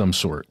walks of some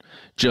sort,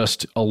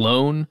 just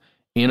alone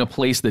in a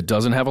place that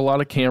doesn't have a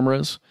lot of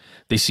cameras.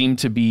 They seem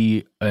to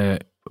be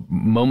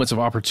moments of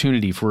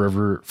opportunity for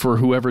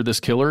whoever this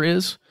killer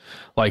is.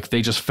 Like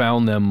they just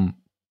found them,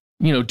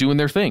 doing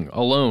their thing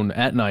alone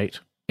at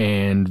night,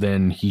 and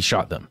then he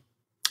shot them.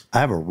 I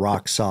have a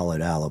rock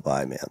solid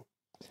alibi, man.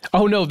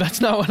 Oh no,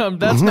 that's not what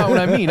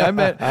I mean. I'm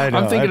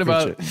thinking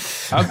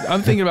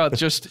about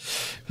just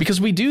because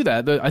we do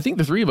that. I think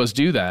the 3 of us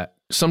do that.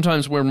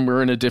 Sometimes when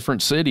we're in a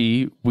different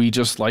city, we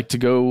just like to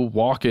go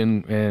walk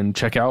and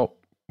check out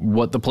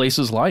what the place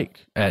is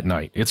like at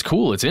night. It's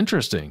cool. It's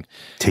interesting.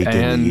 Take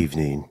in the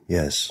evening.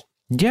 Yes.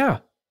 Yeah.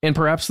 And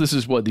perhaps this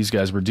is what these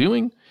guys were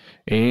doing,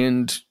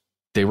 and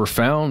they were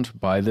found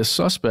by this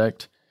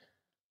suspect.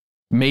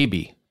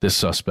 Maybe this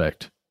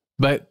suspect,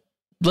 but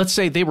let's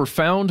say they were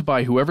found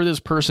by whoever this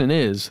person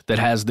is that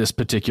has this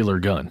particular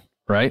gun,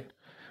 right?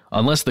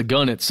 Unless the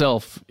gun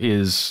itself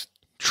is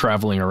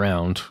traveling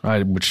around,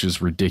 which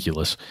is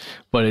ridiculous.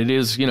 But it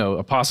is,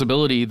 a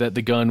possibility that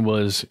the gun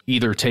was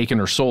either taken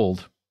or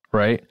sold,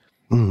 right?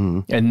 Mm-hmm.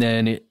 And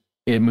then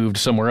it moved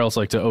somewhere else,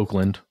 like to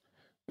Oakland,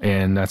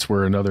 and that's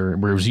where it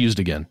was used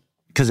again.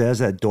 Because it has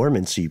that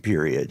dormancy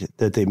period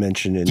that they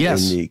mentioned in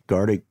the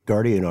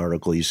Guardian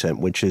article you sent,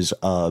 which is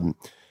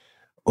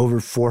over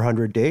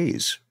 400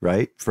 days,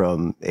 right?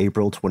 From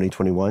April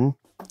 2021.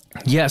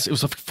 Yes, it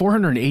was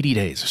 480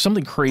 days,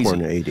 something crazy.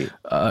 480.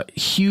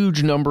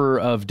 Huge number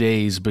of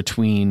days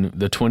between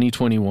the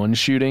 2021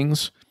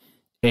 shootings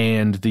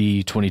and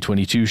the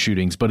 2022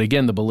 shootings. But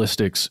again, the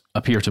ballistics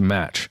appear to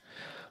match.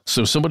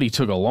 So somebody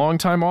took a long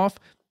time off,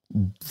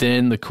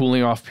 then the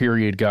cooling off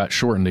period got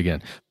shortened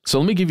again. So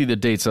let me give you the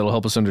dates that'll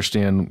help us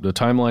understand the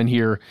timeline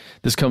here.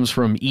 This comes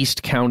from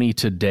East County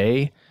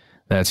Today.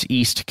 That's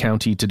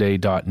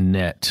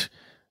eastcountytoday.net.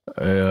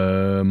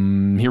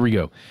 Here we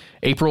go.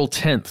 April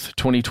 10th,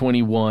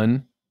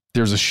 2021,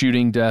 there's a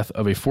shooting death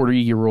of a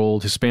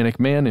 40-year-old Hispanic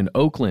man in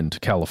Oakland,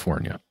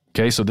 California.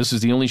 Okay, so this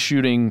is the only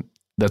shooting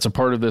that's a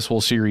part of this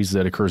whole series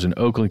that occurs in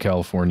Oakland,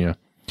 California.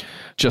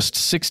 Just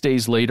 6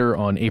 days later,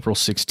 on April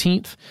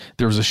 16th,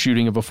 there was a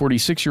shooting of a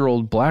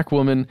 46-year-old black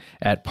woman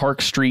at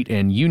Park Street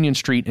and Union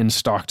Street in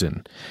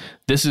Stockton.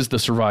 This is the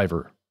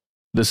survivor.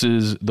 This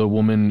is the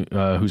woman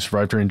who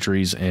survived her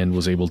injuries and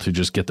was able to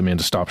just get the man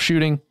to stop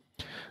shooting.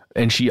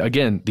 And she,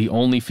 again, the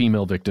only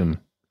female victim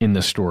in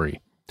this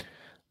story.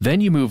 Then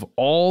you move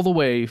all the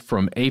way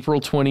from April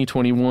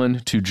 2021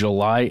 to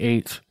July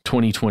 8th,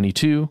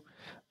 2022.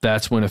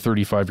 That's when a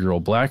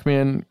 35-year-old black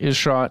man is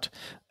shot.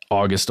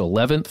 August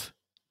 11th,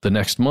 the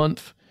next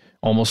month,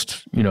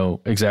 almost,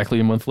 exactly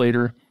a month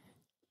later,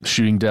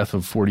 shooting death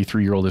of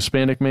 43-year-old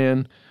Hispanic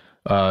man.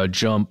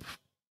 Jump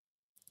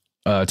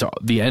to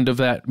the end of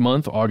that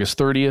month, August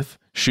 30th,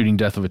 shooting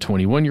death of a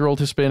 21-year-old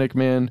Hispanic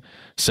man.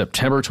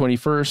 September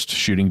 21st,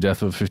 shooting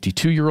death of a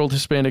 52-year-old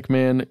Hispanic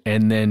man.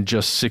 And then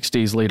just 6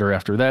 days later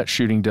after that,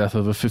 shooting death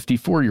of a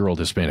 54-year-old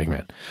Hispanic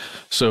man.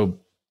 So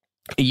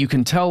you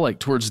can tell, like,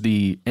 towards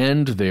the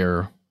end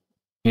there,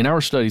 in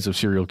our studies of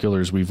serial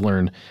killers, we've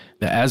learned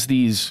that as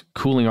these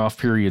cooling off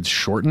periods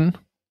shorten,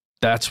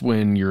 that's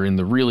when you're in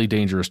the really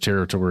dangerous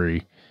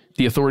territory.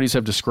 The authorities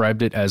have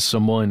described it as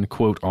someone,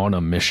 quote, on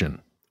a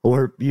mission.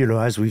 Or,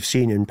 as we've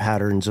seen in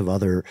patterns of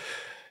other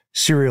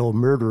serial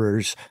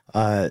murderers,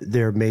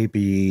 there may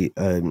be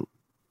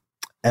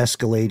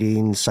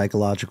escalating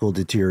psychological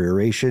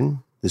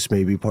deterioration. This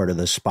may be part of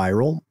the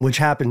spiral, which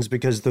happens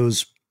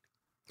because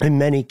in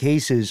many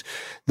cases,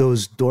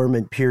 those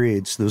dormant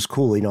periods, those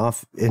cooling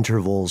off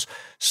intervals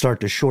start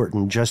to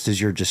shorten, just as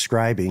you're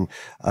describing.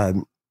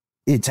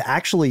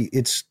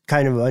 It's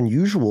kind of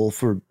unusual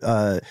for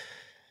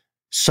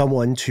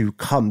someone to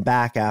come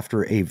back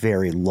after a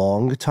very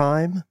long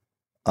time.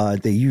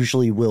 They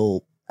usually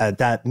will, at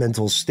that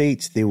mental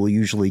state, they will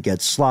usually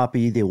get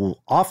sloppy. They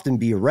will often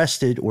be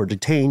arrested or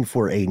detained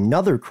for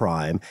another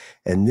crime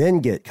and then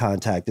get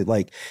contacted.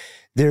 Like,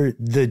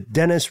 the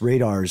Dennis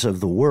Radars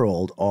of the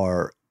world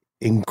are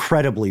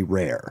incredibly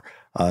rare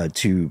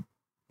to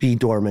be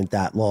dormant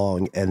that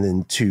long and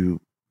then to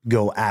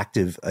go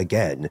active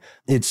again.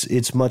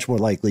 It's much more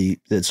likely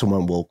that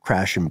someone will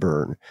crash and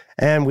burn.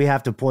 And we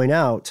have to point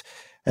out,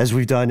 as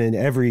we've done in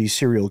every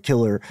serial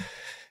killer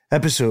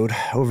episode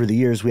over the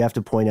years, we have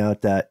to point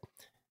out that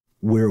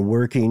we're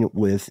working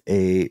with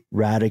a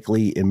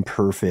radically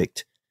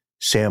imperfect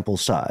sample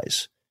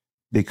size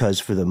because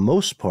for the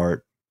most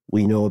part,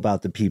 we know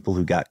about the people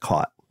who got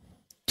caught.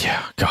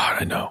 Yeah,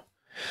 God, I know.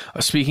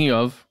 Speaking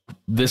of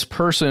this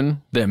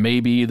person that may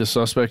be the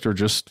suspect or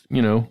just,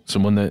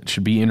 someone that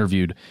should be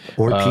interviewed.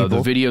 Or people.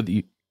 The video,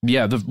 the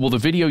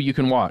video you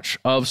can watch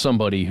of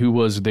somebody who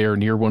was there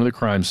near one of the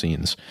crime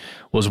scenes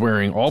was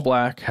wearing all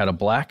black, had a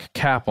black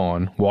cap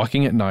on,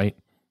 walking at night.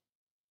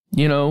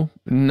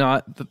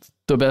 Not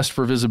the best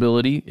for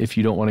visibility if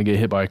you don't want to get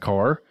hit by a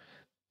car.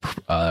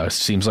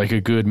 Seems like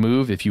a good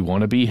move if you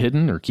want to be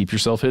hidden or keep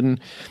yourself hidden.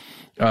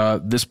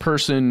 This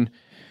person,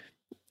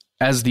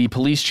 as the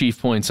police chief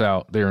points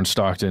out there in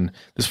Stockton,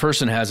 this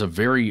person has a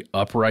very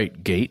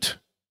upright gait.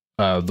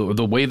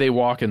 The way they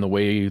walk and the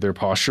way their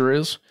posture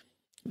is,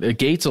 the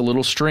gait's a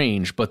little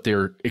strange, but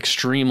they're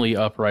extremely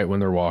upright when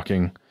they're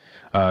walking.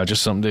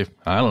 Just something to,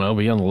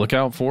 be on the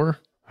lookout for.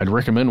 I'd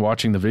recommend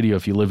watching the video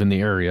if you live in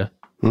the area,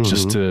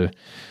 just to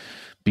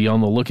be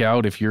on the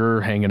lookout if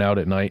you're hanging out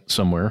at night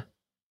somewhere.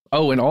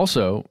 Oh, and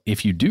also,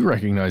 if you do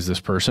recognize this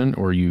person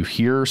or you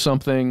hear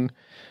something,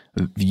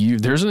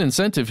 there's an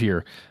incentive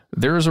here.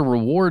 There is a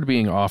reward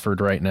being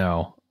offered right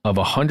now of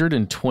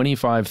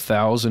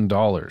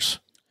 $125,000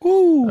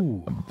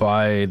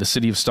 by the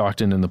city of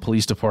Stockton and the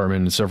police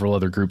department and several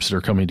other groups that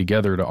are coming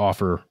together to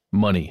offer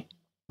money.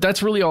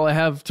 That's really all I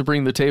have to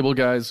bring to the table,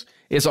 guys.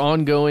 It's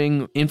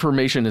ongoing.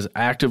 Information is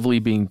actively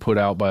being put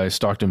out by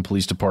Stockton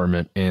Police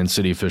Department and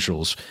city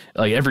officials,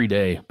 like every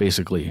day,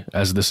 basically,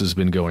 as this has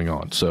been going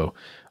on. So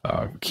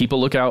keep a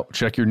lookout,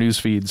 check your news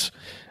feeds,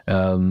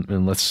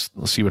 and let's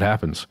see what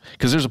happens.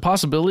 Because there's a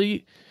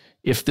possibility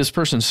if this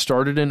person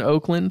started in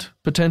Oakland,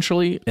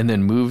 potentially, and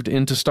then moved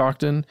into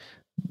Stockton,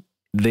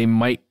 they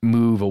might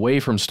move away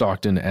from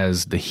Stockton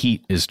as the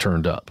heat is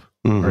turned up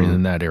right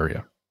in that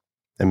area.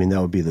 I mean,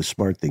 that would be the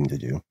smart thing to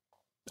do.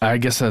 I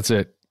guess that's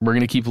it. We're going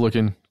to keep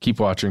looking,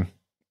 keep watching.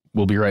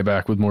 We'll be right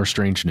back with more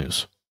strange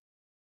news.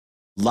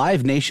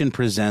 Live Nation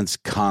presents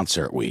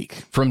Concert Week.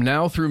 From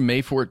now through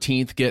May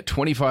 14th, get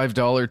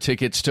 $25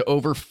 tickets to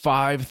over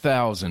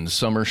 5,000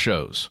 summer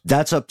shows.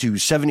 That's up to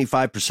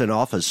 75%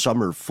 off a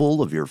summer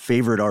full of your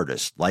favorite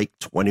artists, like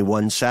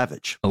 21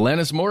 Savage,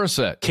 Alanis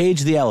Morissette,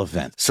 Cage the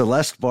Elephant,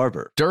 Celeste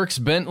Barber,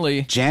 Dierks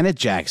Bentley, Janet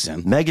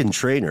Jackson, Meghan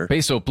Trainor,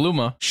 Peso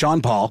Pluma,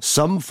 Sean Paul,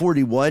 Sum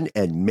 41,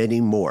 and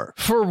many more.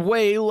 For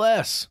way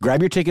less.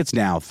 Grab your tickets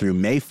now through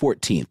May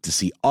 14th to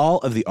see all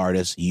of the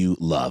artists you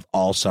love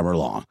all summer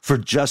long. For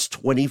just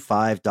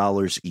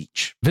 $25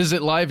 each.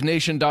 Visit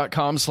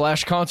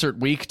livenation.com/concert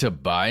week to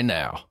buy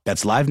now.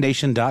 That's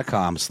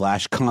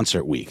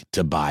livenation.com/concert week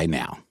to buy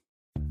now.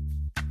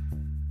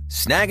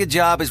 Snag a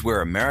Job is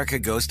where America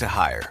goes to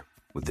hire,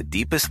 with the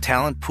deepest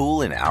talent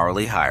pool in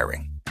hourly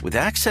hiring. With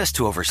access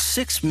to over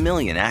 6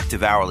 million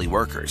active hourly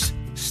workers,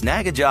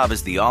 Snag a Job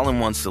is the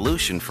all-in-one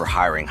solution for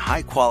hiring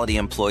high-quality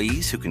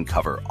employees who can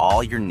cover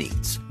all your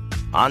needs.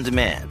 On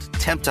demand,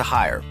 temp to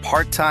hire,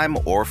 part-time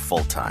or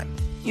full-time.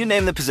 You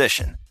name the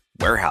position.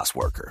 Warehouse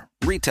worker,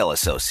 retail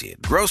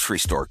associate, grocery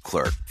store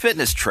clerk,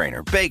 fitness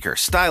trainer, baker,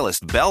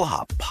 stylist,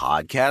 bellhop,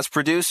 podcast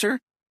producer.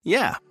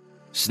 Yeah,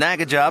 Snag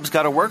a Job's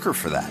got a worker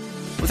for that.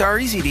 With our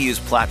easy-to-use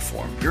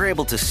platform, you're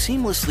able to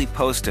seamlessly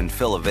post and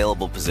fill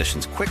available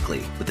positions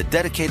quickly with a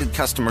dedicated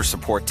customer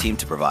support team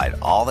to provide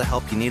all the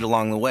help you need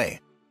along the way.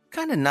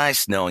 Kind of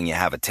nice knowing you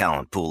have a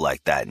talent pool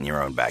like that in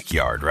your own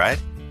backyard,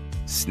 right?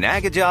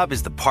 Snag a Job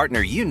is the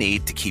partner you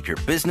need to keep your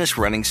business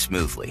running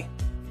smoothly.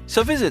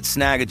 So visit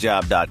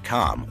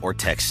snagajob.com or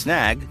text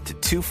snag to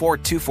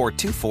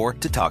 242424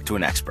 to talk to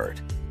an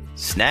expert.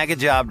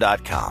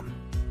 Snagajob.com,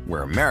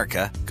 where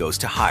America goes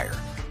to hire.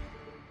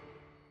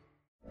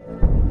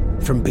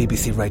 From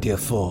BBC Radio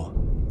 4,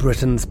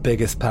 Britain's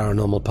biggest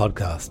paranormal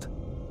podcast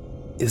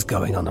is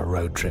going on a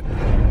road trip.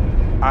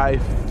 I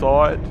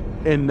thought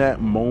in that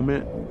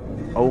moment,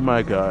 oh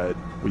my God,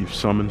 we've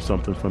summoned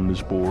something from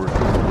this board.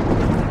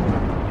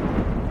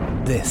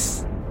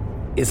 This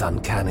is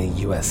Uncanny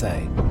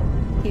USA.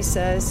 He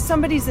says,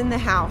 somebody's in the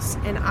house,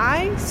 and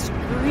I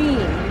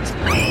screamed.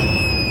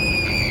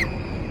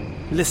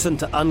 Listen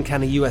to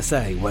Uncanny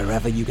USA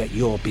wherever you get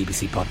your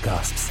BBC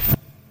podcasts,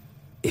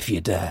 if you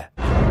dare.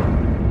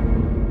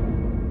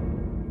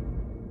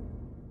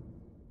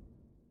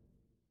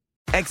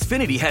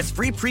 Xfinity has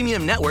free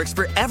premium networks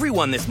for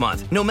everyone this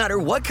month, no matter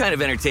what kind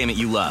of entertainment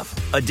you love.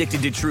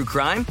 Addicted to true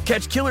crime?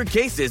 Catch killer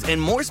cases and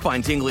more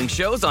spine-tingling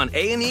shows on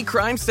A&E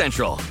Crime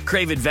Central.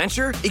 Crave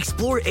adventure?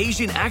 Explore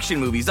Asian action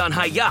movies on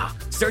Hi-YAH.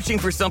 Searching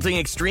for something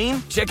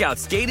extreme? Check out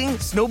skating,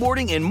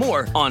 snowboarding, and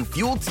more on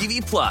Fuel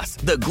TV Plus,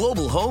 the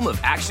global home of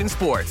action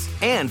sports.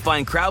 And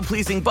find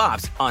crowd-pleasing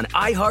bops on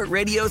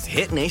iHeartRadio's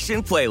Hit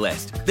Nation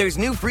playlist. There's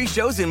new free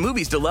shows and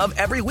movies to love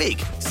every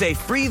week. Say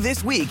free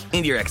this week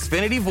in your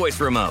Xfinity voice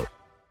remote.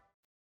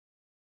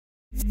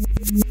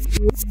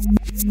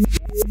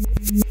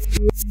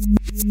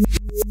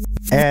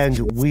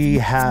 And we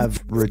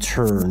have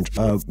returned.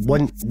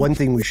 One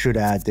thing we should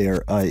add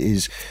there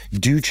is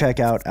do check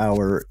out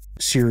our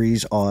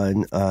series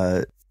on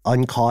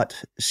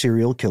uncaught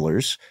serial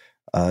killers.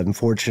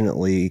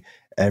 Unfortunately,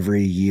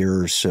 every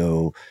year or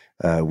so,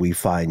 we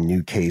find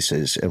new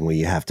cases and we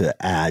have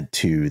to add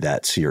to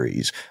that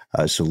series.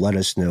 So let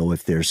us know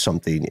if there's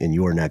something in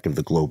your neck of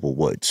the global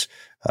woods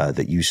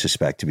that you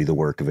suspect to be the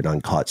work of an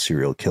uncaught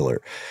serial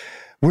killer.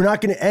 We're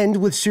not going to end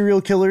with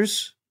serial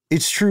killers.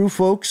 It's true,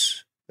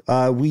 folks.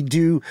 We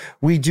do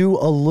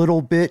a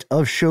little bit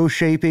of show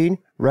shaping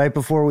right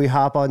before we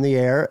hop on the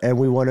air, and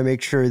we want to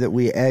make sure that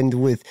we end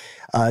with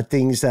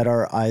things that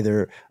are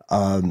either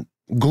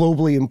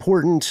globally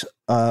important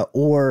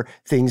or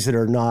things that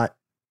are not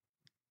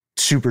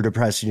super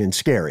depressing and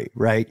scary,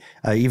 right?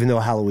 Even though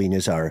Halloween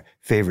is our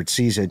favorite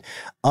season.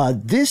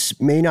 This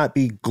may not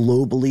be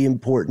globally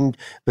important,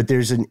 but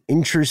there's an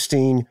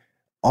interesting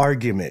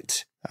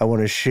argument I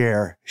want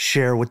to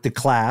share with the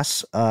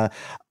class.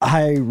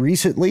 I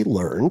recently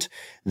learned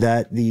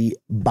that the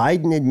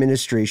Biden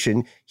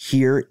administration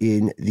here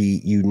in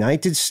the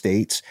United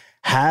States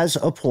has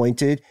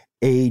appointed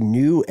a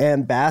new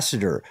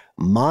ambassador,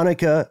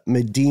 Monica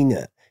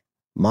Medina.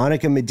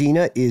 Monica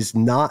Medina is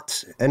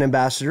not an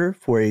ambassador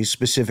for a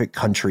specific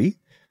country,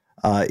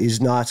 is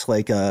not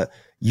like a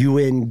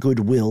UN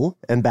goodwill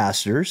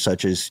ambassador,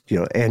 such as,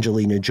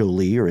 Angelina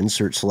Jolie or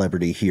insert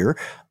celebrity here.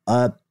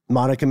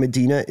 Monica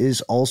Medina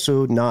is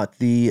also not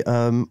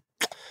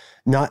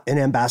not an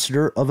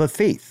ambassador of a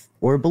faith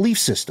or a belief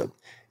system.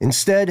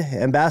 Instead,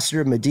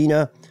 Ambassador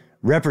Medina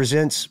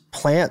represents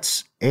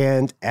plants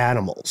and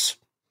animals.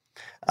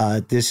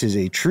 This is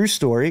a true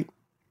story.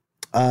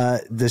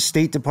 The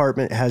State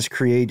Department has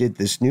created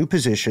this new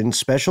position,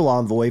 Special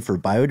Envoy for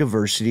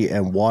Biodiversity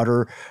and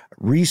Water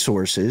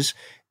Resources.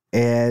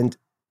 And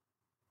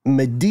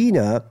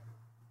Medina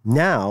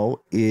now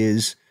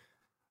is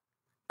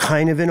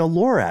kind of in a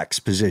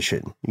Lorax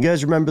position. You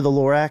guys remember the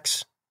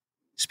Lorax?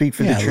 Speak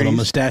for the trees. Yeah, little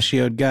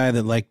mustachioed guy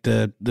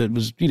that that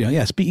was,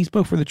 he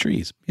spoke for the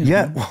trees.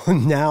 Yeah.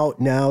 Well,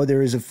 now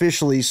there is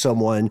officially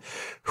someone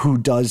who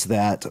does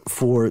that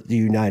for the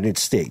United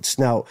States.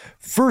 Now,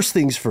 first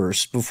things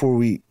first, before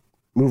we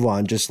move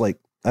on,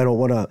 I don't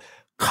want to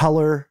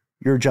color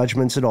your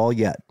judgments at all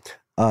yet.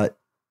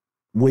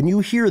 When you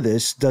hear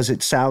this, does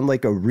it sound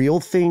like a real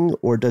thing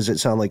or does it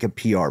sound like a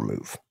PR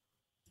move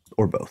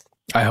or both?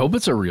 I hope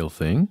it's a real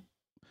thing.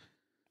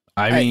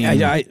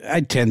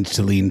 I tend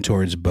to lean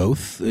towards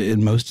both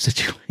in most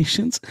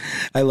situations.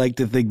 I like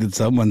to think that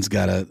someone's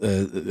got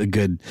a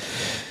good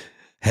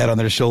head on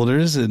their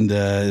shoulders and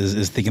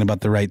is thinking about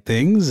the right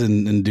things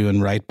and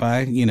doing right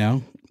by,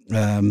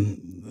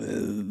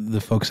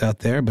 the folks out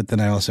there. But then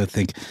I also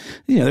think,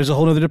 there's a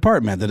whole other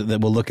department that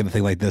will look at a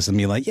thing like this and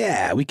be like,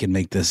 yeah, we can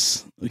make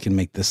this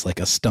like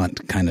a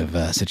stunt kind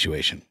of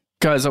situation.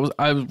 Guys,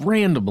 I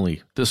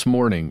randomly this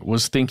morning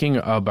was thinking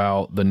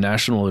about the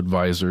national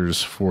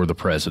advisors for the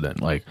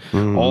president, like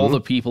all the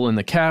people in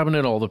the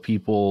cabinet, all the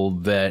people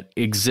that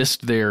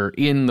exist there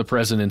in the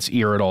president's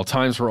ear at all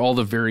times for all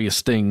the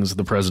various things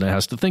the president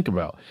has to think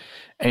about.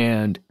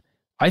 And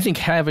I think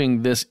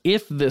having this,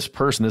 if this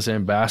person, this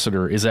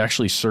ambassador, is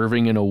actually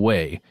serving in a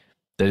way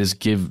that is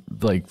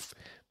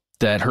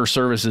that her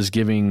service is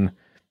giving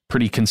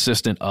pretty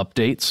consistent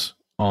updates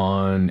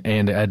on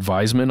and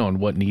advisement on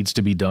what needs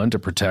to be done to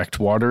protect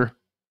water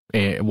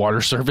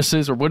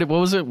services, or what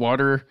was it?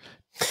 Water,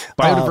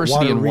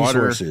 biodiversity and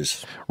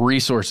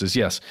resources.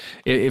 Yes.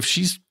 If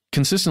she's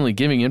consistently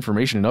giving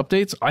information and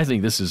updates, I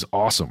think this is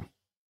awesome.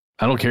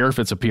 I don't care if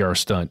it's a PR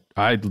stunt.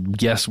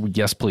 Yes,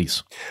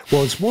 please.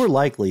 Well, it's more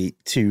likely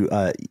to,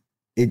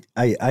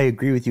 I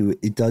agree with you.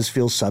 It does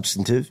feel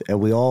substantive, and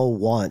we all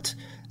want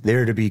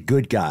there to be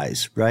good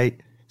guys, right?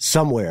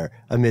 Somewhere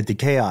amid the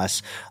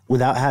chaos.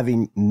 Without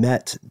having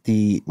met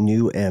the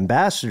new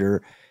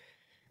ambassador,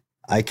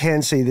 I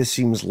can say this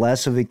seems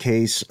less of a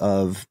case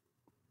of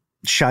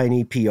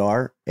shiny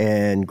PR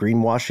and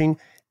greenwashing,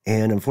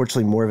 and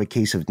unfortunately more of a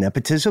case of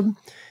nepotism,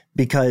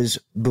 because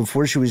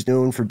before she was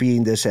known for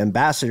being this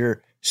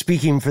ambassador,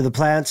 speaking for the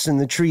plants and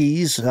the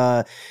trees,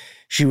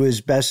 she was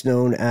best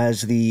known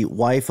as the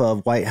wife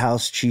of White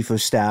House Chief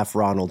of Staff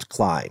Ronald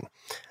Klein.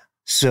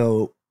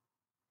 So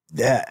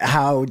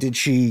how did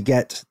she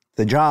get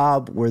the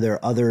job? Were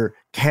there other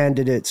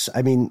candidates?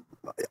 I mean,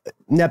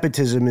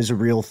 nepotism is a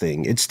real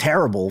thing. It's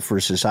terrible for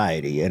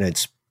society, and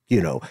it's,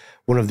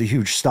 one of the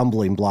huge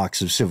stumbling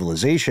blocks of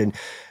civilization.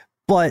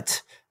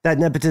 But that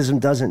nepotism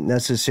doesn't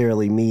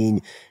necessarily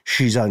mean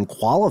she's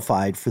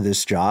unqualified for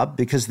this job,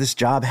 because this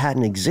job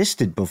hadn't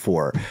existed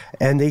before.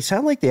 And they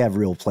sound like they have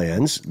real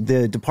plans.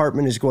 The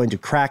department is going to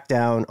crack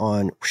down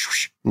on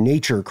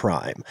nature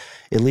crime,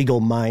 illegal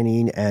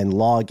mining and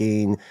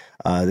logging.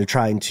 They're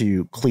trying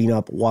to clean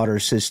up water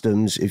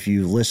systems. If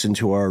you listen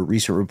to our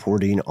recent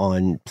reporting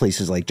on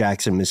places like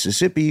Jackson,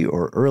 Mississippi,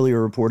 or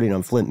earlier reporting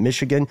on Flint,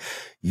 Michigan,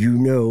 you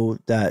know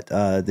that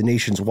the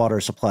nation's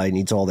water supply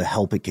needs all the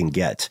help it can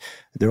get.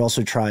 They're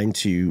also trying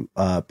to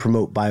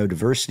promote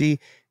biodiversity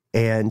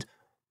and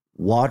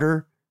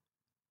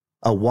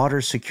a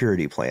water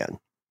security plan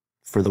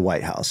for the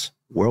White House.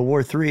 World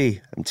War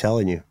III, I'm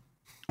telling you.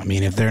 I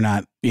mean, if they're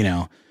not,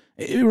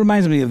 it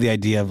reminds me of the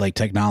idea of like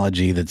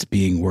technology that's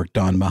being worked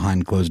on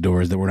behind closed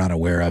doors that we're not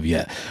aware of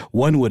yet.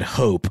 One would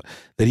hope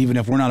that even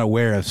if we're not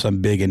aware of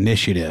some big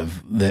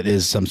initiative that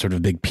is some sort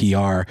of big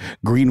PR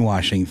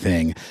greenwashing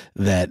thing,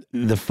 that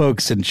the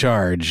folks in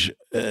charge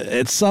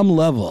at some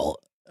level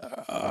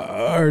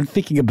are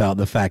thinking about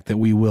the fact that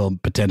we will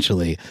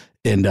potentially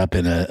end up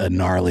in a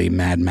gnarly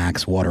Mad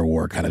Max water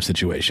war kind of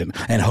situation,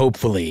 and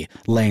hopefully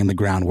laying the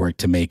groundwork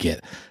to make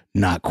it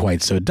not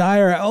quite so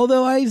dire,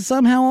 although I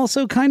somehow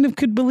also kind of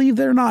could believe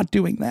they're not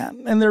doing that.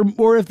 And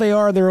or if they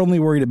are, they're only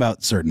worried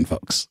about certain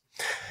folks.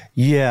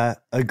 Yeah,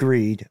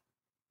 agreed.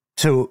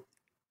 So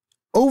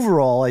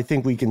overall, I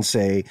think we can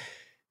say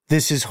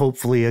this is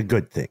hopefully a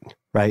good thing,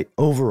 right?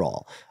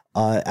 Overall,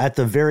 at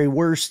the very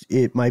worst,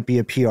 it might be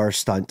a PR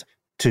stunt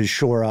to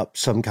shore up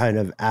some kind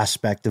of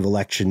aspect of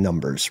election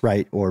numbers,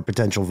 right? Or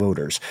potential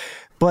voters.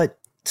 But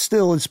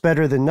still, it's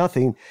better than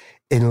nothing,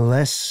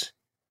 unless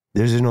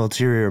there's an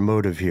ulterior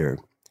motive here.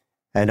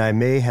 And I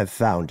may have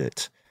found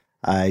it.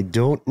 I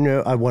don't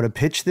know. I want to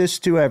pitch this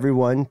to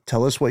everyone.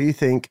 Tell us what you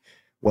think.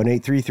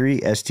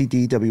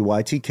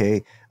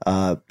 1-833-STD-WYTK,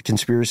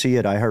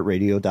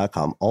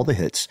 conspiracy@iHeartRadio.com, all the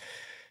hits.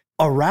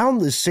 Around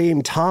the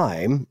same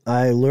time,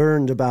 I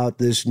learned about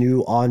this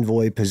new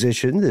envoy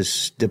position,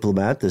 this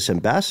diplomat, this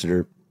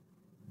ambassador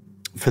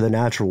for the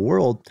natural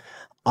world.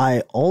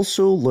 I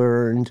also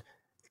learned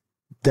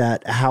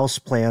that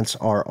houseplants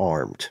are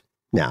armed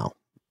now.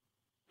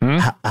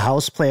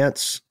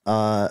 Houseplants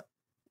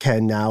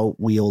can now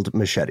wield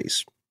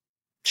machetes.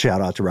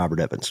 Shout out to Robert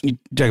Evans. You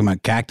talking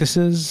about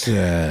cactuses?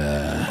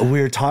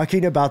 We're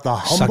talking about the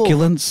humble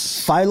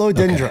succulents?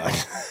 Philodendron. Okay.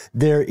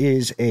 There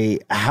is a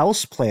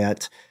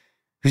houseplant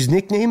whose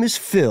nickname is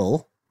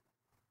Phil.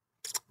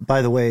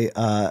 By the way,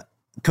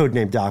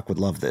 codename Doc would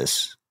love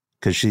this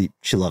because she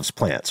loves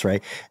plants,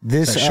 right?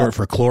 This short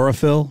for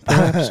chlorophyll,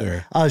 perhaps?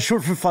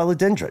 Short for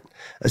philodendron.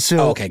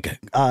 So, okay, good.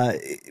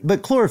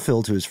 But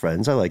chlorophyll to his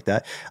friends. I like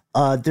that.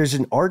 There's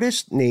an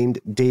artist named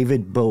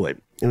David Bowen.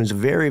 It was a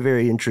very,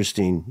 very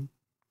interesting,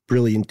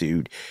 brilliant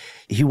dude.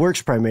 He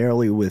works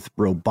primarily with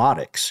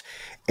robotics,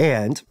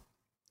 and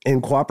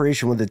in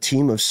cooperation with a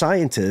team of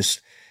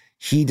scientists,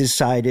 he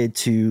decided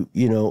to,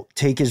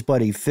 take his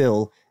buddy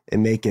Phil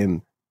and make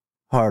him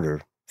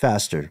harder,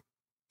 faster,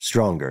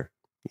 stronger.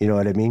 You know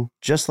what I mean?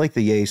 Just like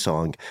the Ye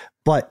song.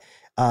 But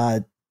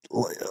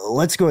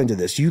let's go into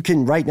this. You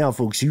can, right now,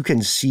 folks, you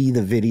can see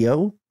the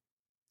video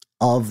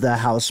of the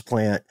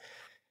houseplant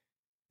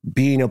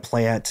being a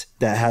plant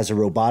that has a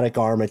robotic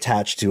arm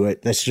attached to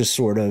it that's just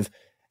sort of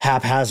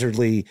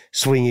haphazardly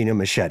swinging a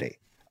machete.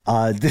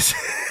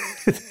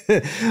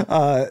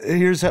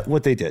 Here's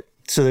what they did.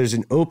 So there's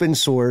an open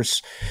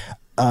source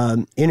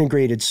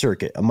integrated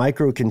circuit, a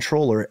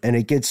microcontroller, and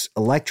it gets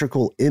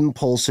electrical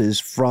impulses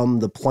from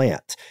the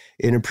plant.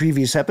 In a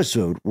previous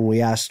episode, when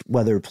we asked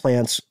whether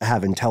plants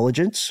have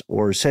intelligence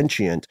or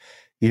sentient,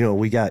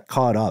 we got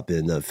caught up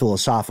in the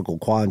philosophical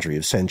quandary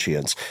of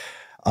sentience.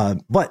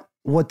 But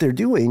what they're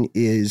doing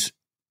is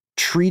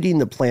treating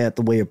the plant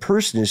the way a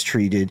person is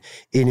treated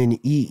in an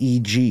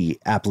EEG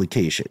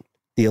application.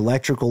 The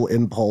electrical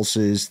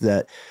impulses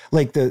that,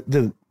 like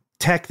the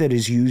tech that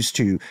is used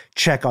to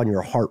check on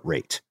your heart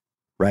rate,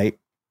 right?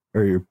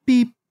 Or your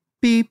beep,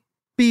 beep,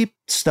 beep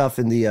stuff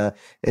in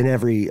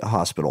every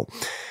hospital.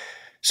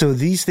 So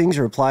these things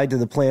are applied to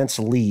the plant's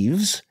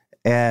leaves.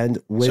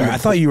 And when I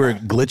thought you were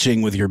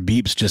glitching with your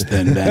beeps just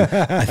then, Ben.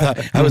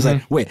 I was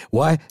like, wait,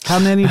 why? How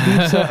many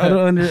beeps? I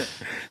don't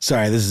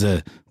Sorry, this is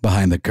a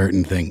behind the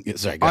curtain thing.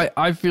 Sorry.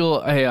 I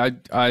feel,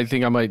 I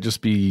think I might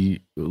just be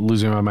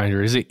losing my mind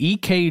here. Is it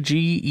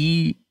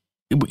EKG,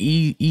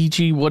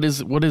 EEG? What is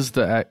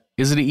the?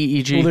 Is it an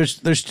EEG? Well,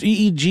 there's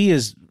EEG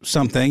is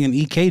something and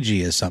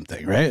EKG is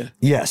something, right?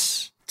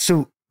 Yes.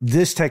 So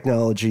this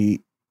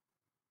technology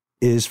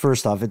is,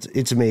 first off,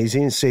 it's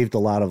amazing. It saved a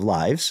lot of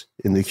lives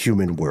in the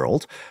human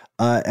world.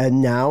 And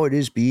now it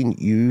is being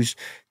used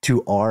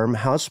to arm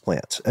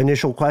houseplants.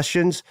 Initial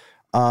questions,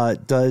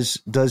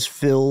 does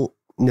Phil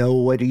know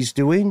what he's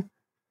doing?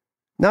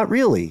 Not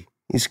really.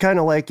 He's kind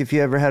of like if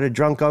you ever had a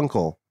drunk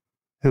uncle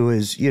who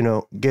is,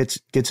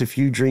 gets a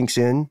few drinks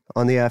in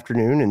on the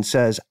afternoon and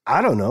says,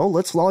 I don't know,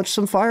 let's launch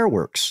some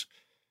fireworks.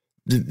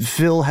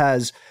 Phil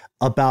has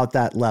about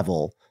that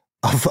level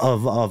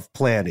of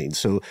planning.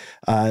 So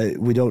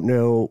we don't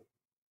know,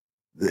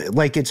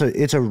 like it's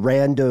a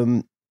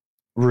random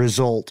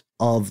result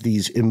of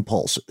these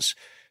impulses.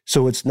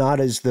 So it's not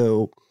as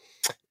though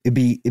it'd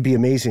be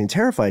amazing and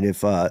terrifying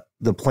if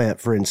the plant,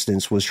 for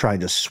instance, was trying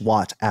to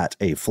swat at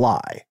a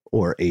fly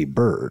or a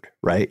bird,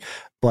 right?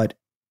 But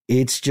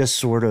it's just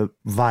sort of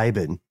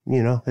vibing,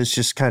 it's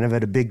just kind of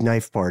at a big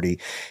knife party.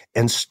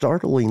 And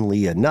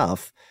startlingly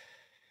enough,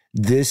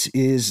 this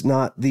is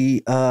not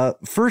the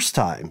first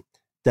time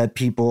that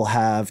people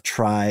have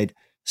tried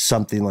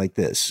something like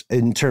this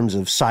in terms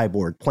of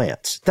cyborg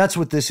plants. That's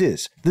what this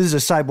is. This is a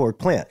cyborg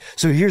plant.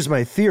 So here's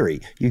my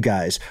theory, you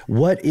guys.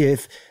 What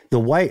if the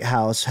White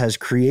House has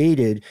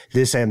created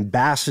this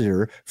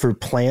ambassador for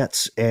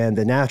plants and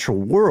the natural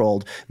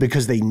world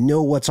because they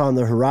know what's on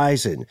the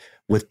horizon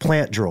with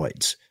plant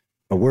droids?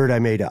 A word I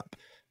made up.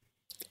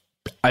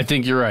 I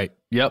think you're right.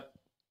 Yep.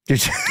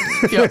 Yep.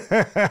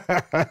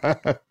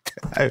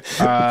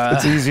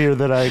 It's easier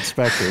than I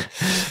expected.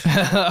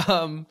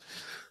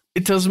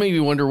 It does make me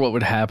wonder what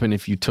would happen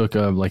if you took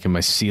a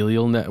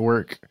mycelial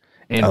network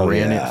and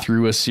ran it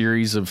through a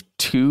series of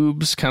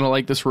tubes, kind of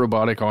like this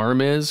robotic arm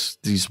is,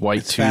 these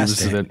white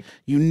tubes. That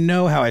you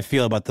know how I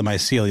feel about the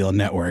mycelial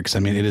networks. I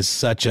mean, it is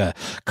such a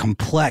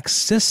complex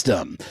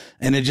system,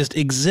 and it just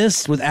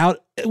exists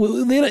without,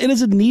 it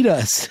doesn't need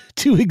us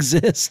to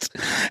exist.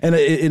 And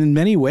it in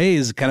many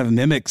ways kind of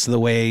mimics the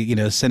way,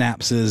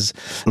 synapses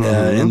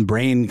and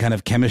brain kind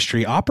of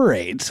chemistry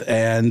operate.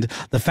 And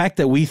the fact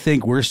that we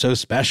think we're so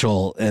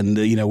special and,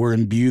 we're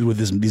imbued with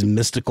these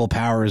mystical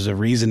powers of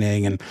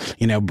reasoning and,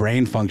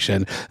 brain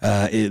function,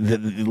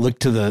 look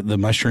to the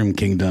mushroom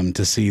kingdom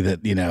to see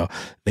that,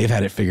 they've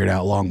had it figured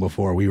out long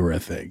before we were a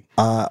thing.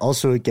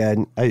 Also,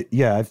 again,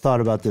 I've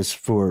thought about this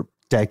for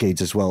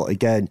decades as well.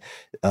 Again,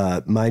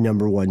 my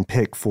number one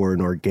pick for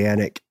an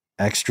organic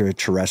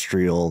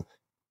extraterrestrial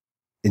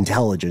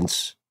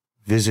intelligence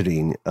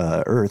visiting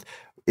Earth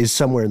is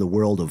somewhere in the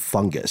world of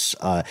fungus.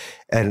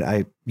 And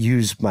I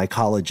use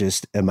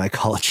mycologist and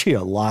mycology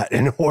a lot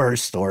in horror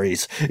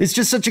stories. It's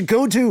just such a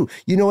go-to.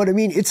 You know what I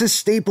mean? It's a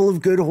staple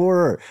of good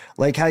horror.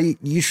 Like how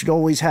you should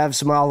always have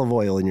some olive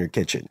oil in your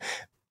kitchen.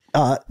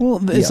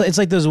 It's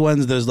like those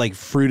ones, those like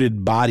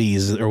fruited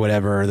bodies or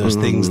whatever, those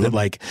things that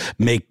like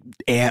make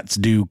ants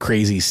do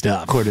crazy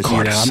stuff.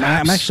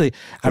 Cordyceps.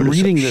 I'm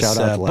reading this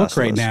book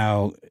right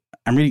now.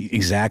 I'm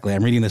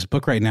reading this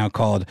book right now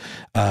called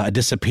A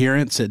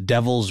Disappearance at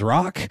Devil's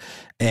Rock,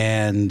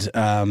 and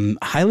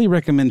highly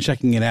recommend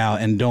checking it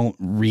out. And don't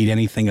read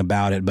anything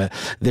about it, but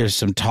there's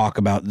some talk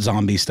about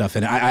zombie stuff,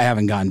 and I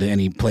haven't gotten to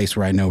any place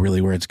where I know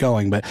really where it's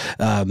going, but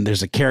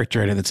there's a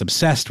character in it that's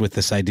obsessed with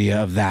this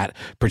idea of that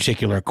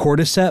particular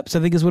cordyceps,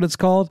 I think is what it's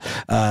called,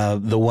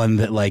 the one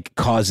that like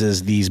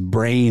causes these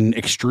brain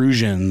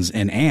extrusions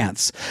in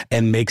ants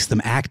and makes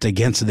them act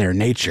against their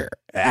nature,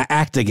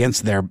 act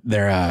against their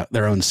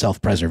own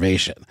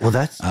self-preservation. Well,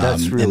 that's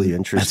really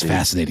interesting. That's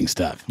fascinating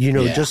stuff.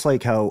 Just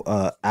like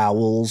how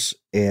owls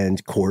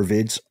and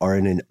corvids are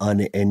in an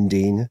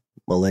unending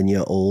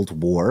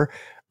millennia-old war,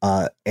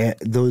 and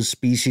those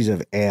species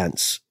of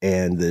ants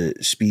and the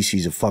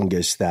species of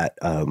fungus that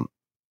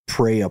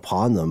prey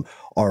upon them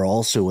are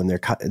also in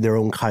their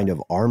own kind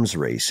of arms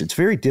race. It's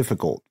very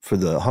difficult for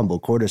the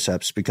humble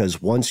cordyceps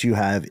because once you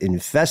have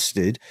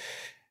infested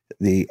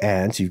the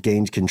ants, you've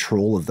gained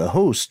control of the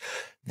host,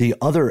 the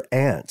other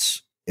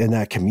ants in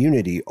that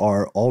community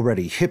are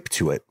already hip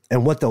to it.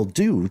 And what they'll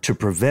do to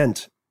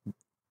prevent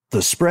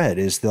the spread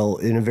is they'll,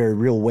 in a very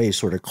real way,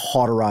 sort of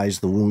cauterize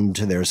the wound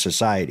to their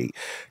society.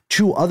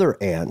 2 other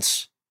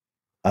ants,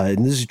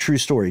 and this is a true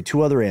story,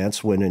 2 other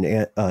ants, when an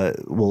ant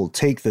will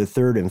take the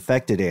third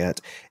infected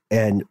ant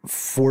and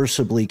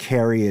forcibly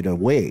carry it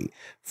away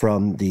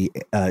from the,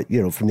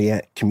 from the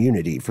ant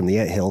community, from the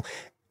anthill,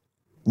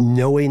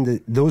 knowing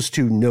that those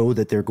 2 know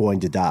that they're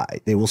going to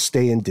die. They will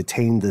stay and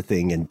detain the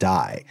thing and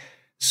die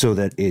so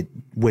that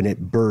when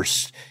it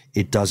bursts,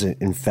 it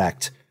doesn't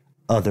infect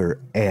other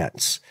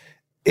ants.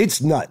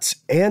 It's nuts.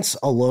 Ants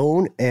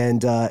alone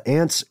and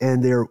ants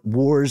and their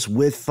wars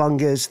with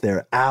fungus,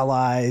 their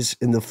allies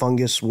in the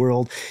fungus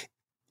world.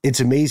 It's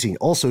amazing.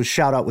 Also,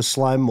 shout out with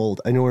slime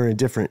mold. I know we're in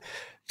a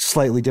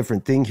slightly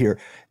different thing here.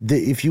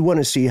 If you want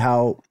to see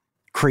how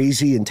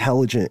crazy,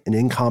 intelligent, and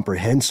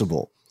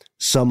incomprehensible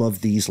some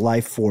of these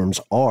life forms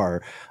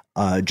are,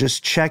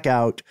 just check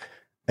out,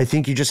 I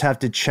think you just have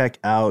to check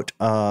out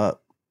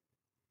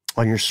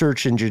on your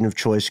search engine of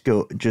choice,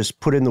 just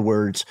put in the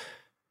words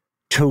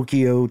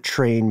Tokyo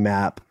train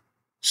map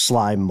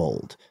slime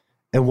mold.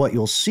 And what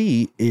you'll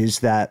see is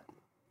that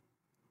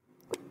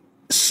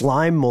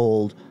slime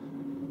mold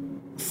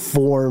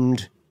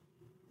formed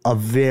a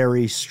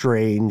very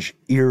strange,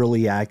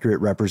 eerily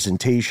accurate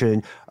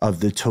representation of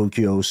the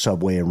Tokyo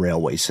subway and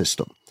railway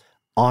system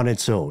on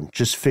its own,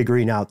 just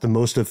figuring out the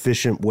most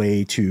efficient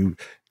way to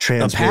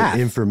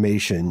transmit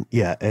information,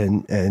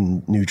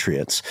 and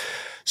nutrients.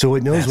 So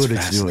it knows what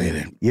it's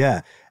doing.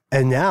 Yeah.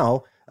 And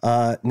now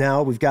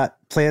we've got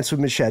plants with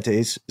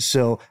machetes.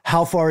 So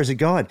how far has it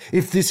gone?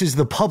 If this is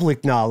the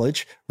public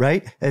knowledge,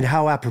 right? And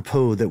how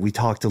apropos that we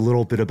talked a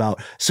little bit about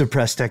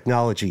suppressed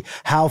technology.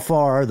 How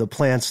far are the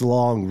plants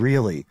along,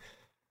 really?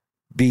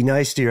 Be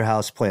nice to your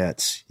house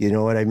plants. You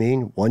know what I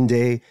mean? One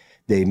day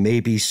they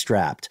may be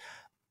strapped.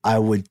 I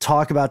would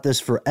talk about this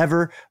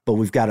forever, but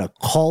we've got to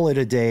call it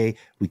a day.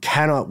 We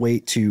cannot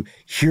wait to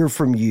hear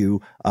from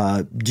you.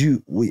 I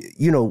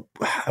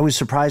was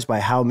surprised by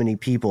how many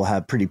people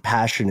have pretty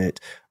passionate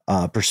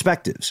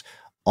perspectives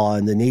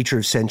on the nature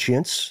of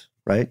sentience,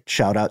 right?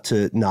 Shout out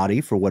to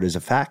Nadi for what is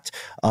a fact,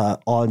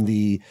 on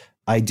the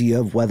idea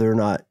of whether or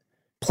not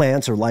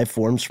plants or life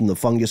forms from the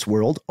fungus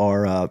world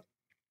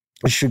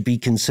should be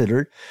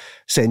considered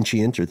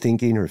sentient or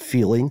thinking or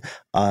feeling,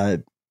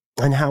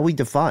 and how we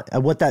define,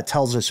 what that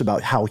tells us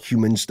about how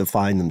humans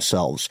define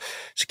themselves.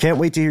 So can't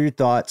wait to hear your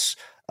thoughts.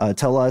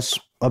 Tell us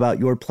about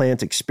your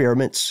plant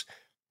experiments.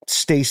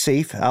 Stay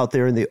safe out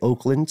there in the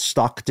Oakland,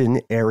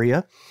 Stockton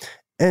area.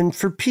 And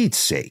for Pete's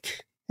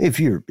sake, if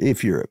you're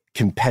a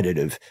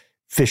competitive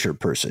fisher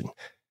person,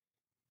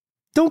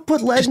 don't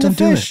put lead in the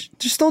fish.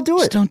 Just don't do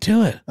it. Just don't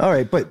do it. All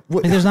right, but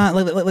there's not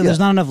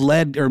enough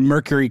lead or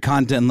mercury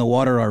content in the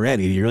water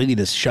already. You really need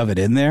to shove it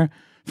in there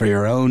for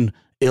your own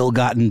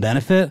ill-gotten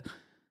benefit.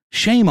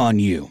 Shame on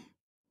you.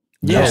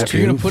 Yeah, if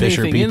you're going to put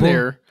anything in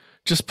there,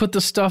 just put the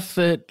stuff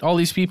that all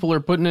these people are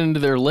putting into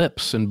their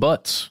lips and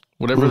butts,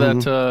 whatever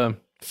that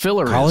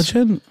filler is.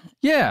 Collagen?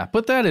 Yeah,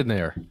 put that in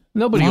there.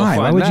 Nobody will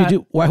find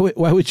that. Why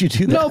would you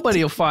do that?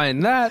 Nobody will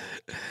find that.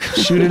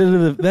 Shoot it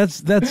into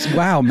the... That's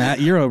wow, Matt.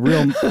 You're a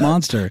real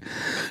monster.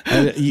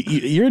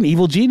 You're an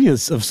evil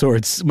genius of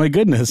sorts. My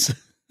goodness.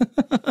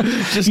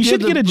 You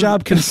should get a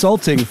job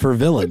consulting for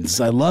villains.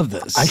 I love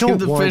this. I don't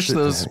give the fish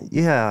those...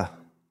 Yeah.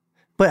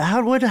 But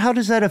how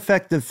does that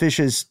affect the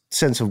fish's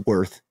sense of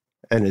worth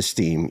and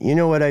esteem? You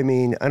know what I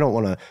mean? I don't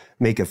want to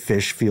make a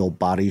fish feel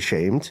body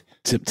shamed.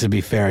 To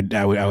be fair,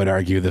 I would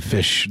argue the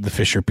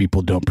fisher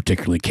people don't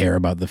particularly care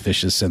about the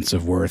fish's sense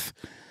of worth.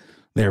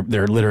 They're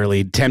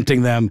literally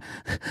tempting them.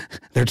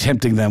 They're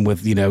tempting them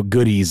with,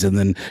 goodies and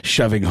then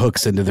shoving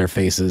hooks into their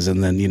faces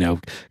and then,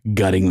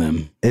 gutting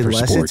them.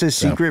 Unless it's a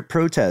secret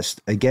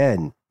protest.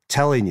 Again,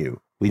 telling you.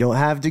 We don't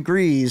have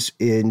degrees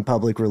in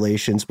public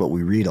relations, but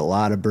we read a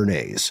lot of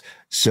Bernays.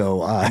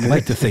 So I'd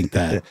like to think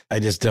that.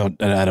 I just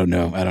don't. I don't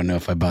know. I don't know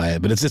if I buy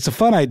it, but it's a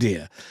fun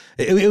idea.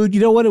 It would,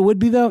 you know what it would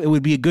be though? It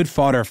would be a good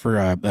fodder for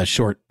a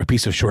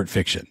piece of short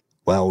fiction.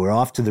 Well, we're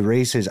off to the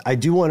races. I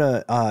do want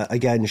to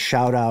again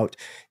shout out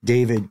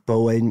David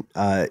Bowen.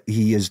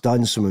 He has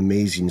done some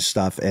amazing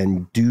stuff,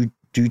 and do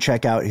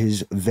check out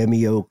his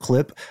Vimeo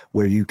clip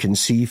where you can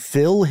see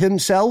Phil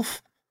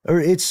himself or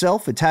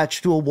itself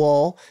attached to a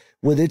wall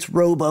with its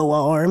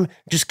robo-arm,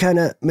 just kind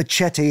of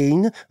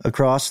macheting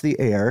across the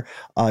air.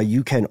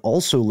 You can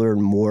also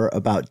learn more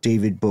about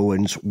David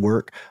Bowen's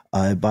work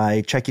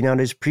by checking out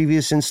his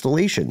previous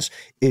installations.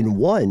 In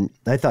one,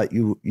 I thought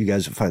you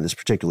guys would find this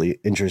particularly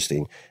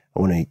interesting.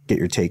 I want to get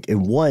your take.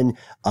 In one,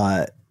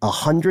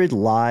 100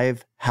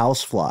 live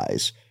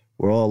houseflies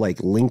were all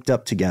linked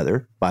up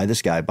together by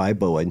this guy, by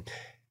Bowen,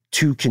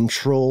 to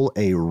control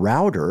a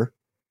router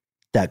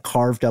that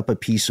carved up a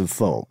piece of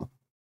foam.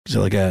 Is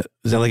that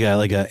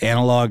like a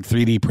analog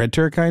 3D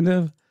printer kind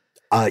of?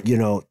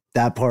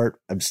 That part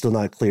I'm still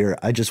not clear.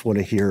 I just want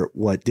to hear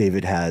what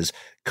David has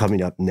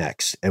coming up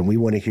next, and we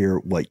want to hear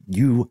what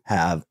you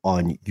have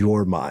on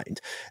your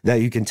mind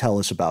that you can tell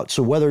us about.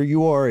 So whether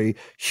you are a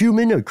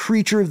human, a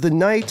creature of the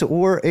night,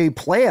 or a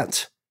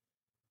plant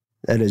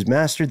that has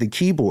mastered the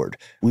keyboard,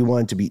 we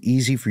want it to be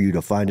easy for you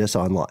to find us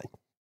online.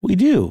 We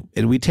do,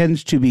 and we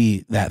tend to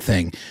be that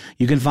thing.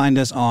 You can find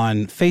us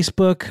on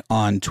Facebook,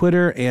 on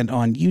Twitter, and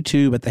on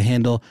YouTube at the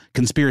handle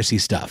Conspiracy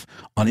Stuff.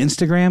 On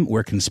Instagram,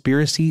 we're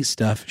Conspiracy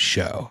Stuff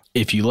Show.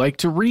 If you like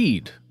to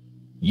read,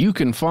 you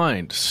can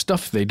find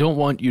Stuff They Don't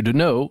Want You to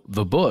Know,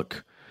 the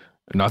book.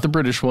 Not the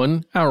British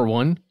one, our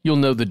one. You'll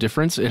know the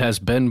difference. It has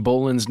Ben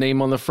Boland's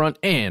name on the front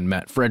and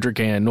Matt Frederick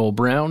and Noel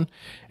Brown.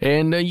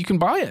 And you can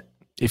buy it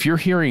if you're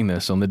hearing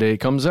this on the day it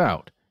comes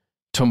out.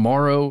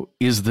 Tomorrow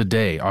is the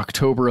day,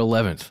 October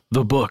 11th.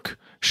 The book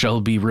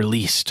shall be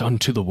released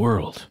unto the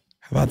world.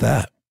 How about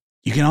that?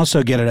 You can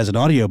also get it as an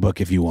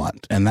audiobook if you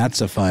want, and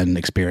that's a fun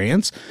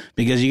experience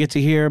because you get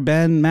to hear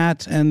Ben,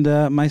 Matt, and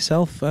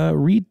myself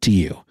read to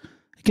you.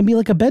 It can be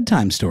like a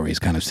bedtime stories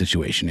kind of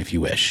situation if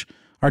you wish.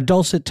 Our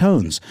dulcet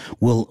tones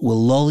will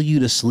lull you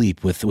to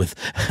sleep with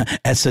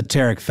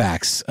esoteric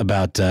facts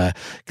about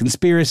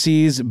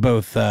conspiracies,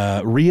 both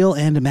real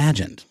and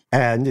imagined.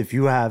 And if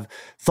you have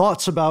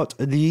thoughts about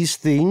these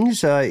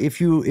things,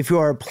 if you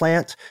are a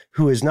plant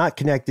who is not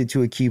connected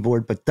to a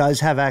keyboard but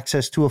does have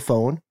access to a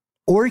phone,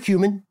 or a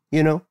human,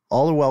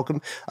 all are welcome,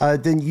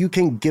 then you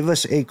can give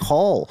us a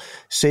call.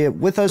 Say it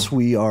with us.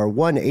 We are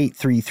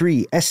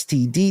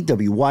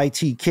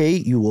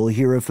 1-833-STD-WYTK. You will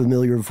hear a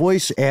familiar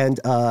voice and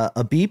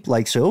a beep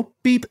like so.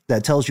 Beep.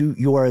 That tells you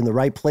you are in the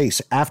right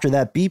place. After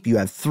that beep, you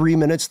have 3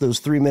 minutes. Those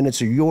 3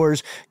 minutes are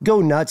yours.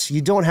 Go nuts.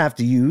 You don't have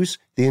to use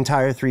the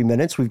entire 3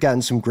 minutes. We've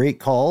gotten some great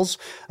calls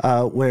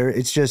where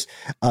it's just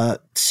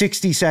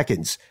 60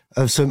 seconds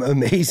of some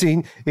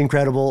amazing,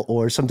 incredible,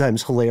 or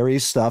sometimes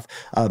hilarious stuff.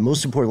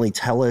 Most importantly,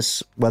 tell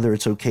us whether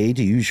it's okay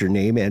to use your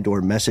name and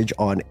or message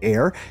on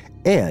air.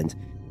 And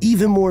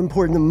even more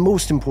important than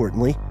most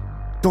importantly,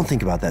 don't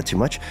think about that too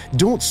much.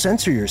 Don't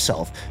censor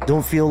yourself.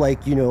 Don't feel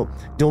like,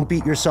 don't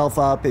beat yourself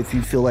up if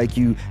you feel like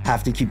you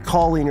have to keep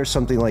calling or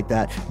something like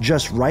that.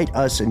 Just write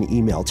us an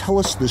email. Tell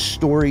us the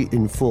story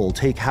in full.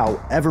 Take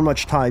however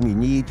much time you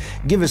need.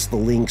 Give us the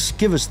links.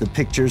 Give us the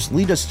pictures.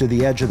 Lead us to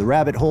the edge of the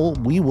rabbit hole.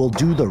 We will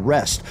do the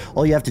rest.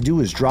 All you have to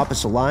do is drop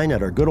us a line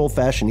at our good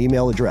old-fashioned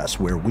email address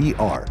where we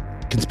are.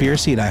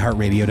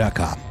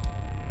 Conspiracy@iHeartRadio.com.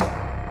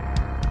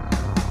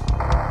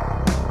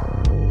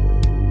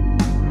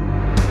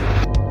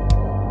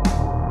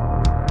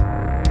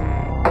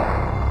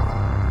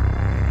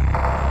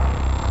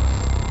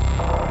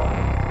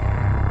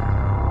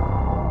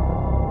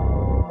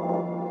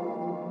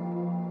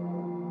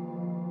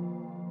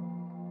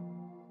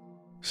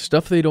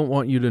 Stuff They Don't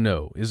Want You to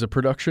Know is a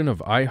production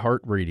of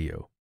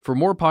iHeartRadio. For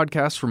more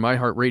podcasts from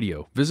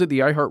iHeartRadio, visit the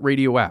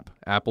iHeartRadio app,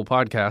 Apple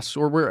Podcasts,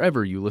 or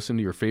wherever you listen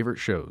to your favorite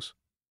shows.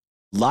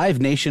 Live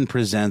Nation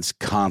presents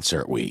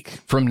Concert Week.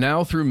 From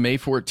now through May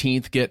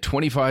 14th, get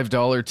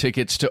 $25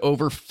 tickets to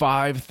over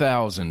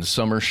 5,000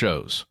 summer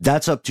shows.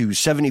 That's up to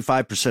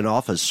 75%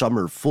 off a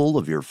summer full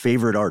of your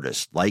favorite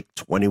artists like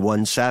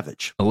 21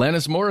 Savage,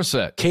 Alanis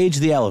Morissette, Cage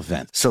the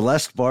Elephant,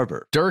 Celeste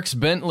Barber, Dierks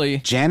Bentley,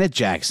 Janet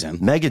Jackson,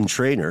 Meghan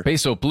Trainor,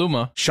 Peso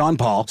Pluma, Sean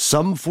Paul,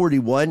 Sum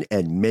 41,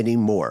 and many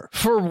more.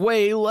 For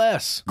way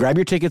less. Grab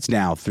your tickets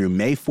now through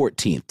May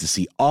 14th to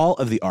see all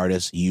of the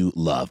artists you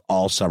love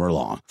all summer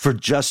long for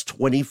just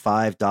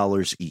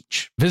 $25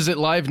 each. Visit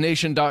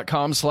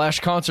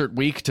livenation.com/Concert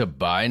Week to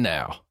buy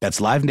now.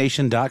 That's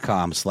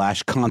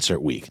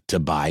livenation.com/Concert Week to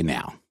buy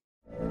now.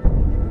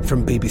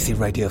 From BBC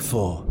Radio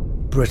 4,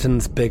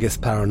 Britain's biggest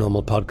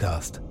paranormal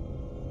podcast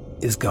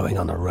is going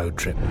on a road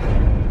trip.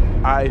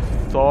 I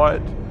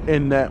thought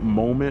in that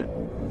moment,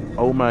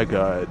 oh my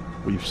God,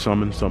 we've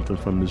summoned something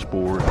from this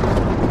board.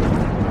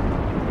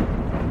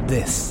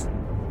 This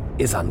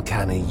is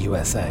Uncanny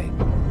USA.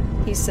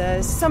 He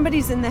says,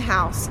 somebody's in the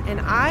house,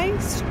 and I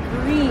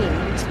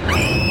screamed.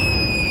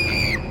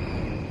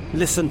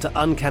 Listen to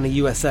Uncanny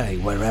USA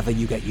wherever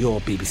you get your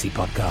BBC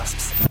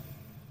podcasts,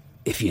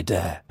 if you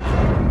dare.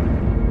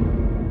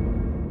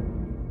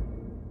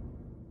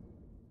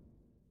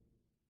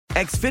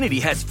 Xfinity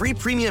has free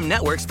premium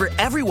networks for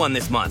everyone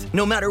this month,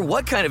 no matter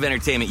what kind of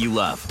entertainment you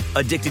love.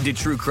 Addicted to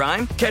true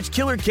crime? Catch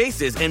killer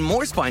cases and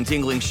more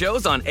spine-tingling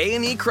shows on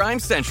A&E Crime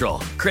Central.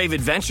 Crave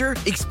adventure?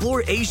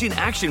 Explore Asian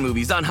action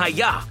movies on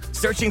Hi-YAH.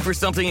 Searching for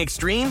something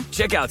extreme?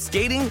 Check out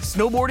skating,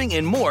 snowboarding,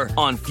 and more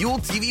on Fuel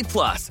TV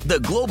Plus, the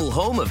global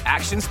home of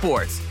action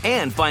sports.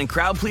 And find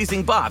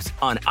crowd-pleasing bops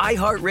on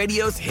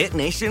iHeartRadio's Hit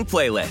Nation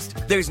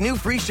playlist. There's new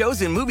free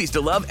shows and movies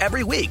to love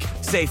every week.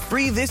 Say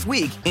free this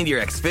week in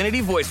your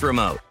Xfinity voice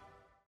remote.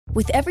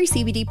 With every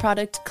CBD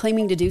product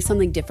claiming to do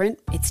something different,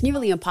 it's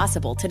nearly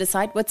impossible to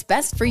decide what's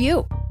best for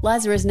you.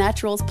 Lazarus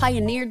Naturals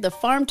pioneered the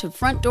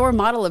farm-to-front-door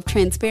model of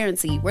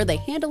transparency, where they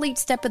handle each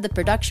step of the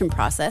production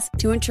process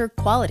to ensure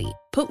quality,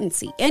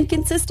 potency, and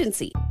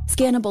consistency.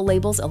 Scannable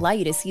labels allow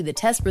you to see the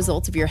test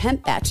results of your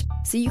hemp batch,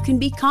 so you can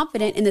be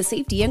confident in the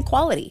safety and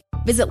quality.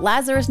 Visit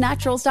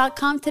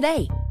LazarusNaturals.com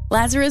today.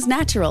 Lazarus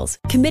Naturals,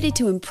 committed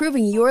to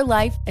improving your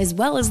life as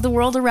well as the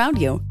world around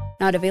you.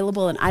 Not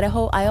available in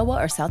Idaho,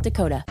 Iowa, or South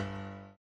Dakota.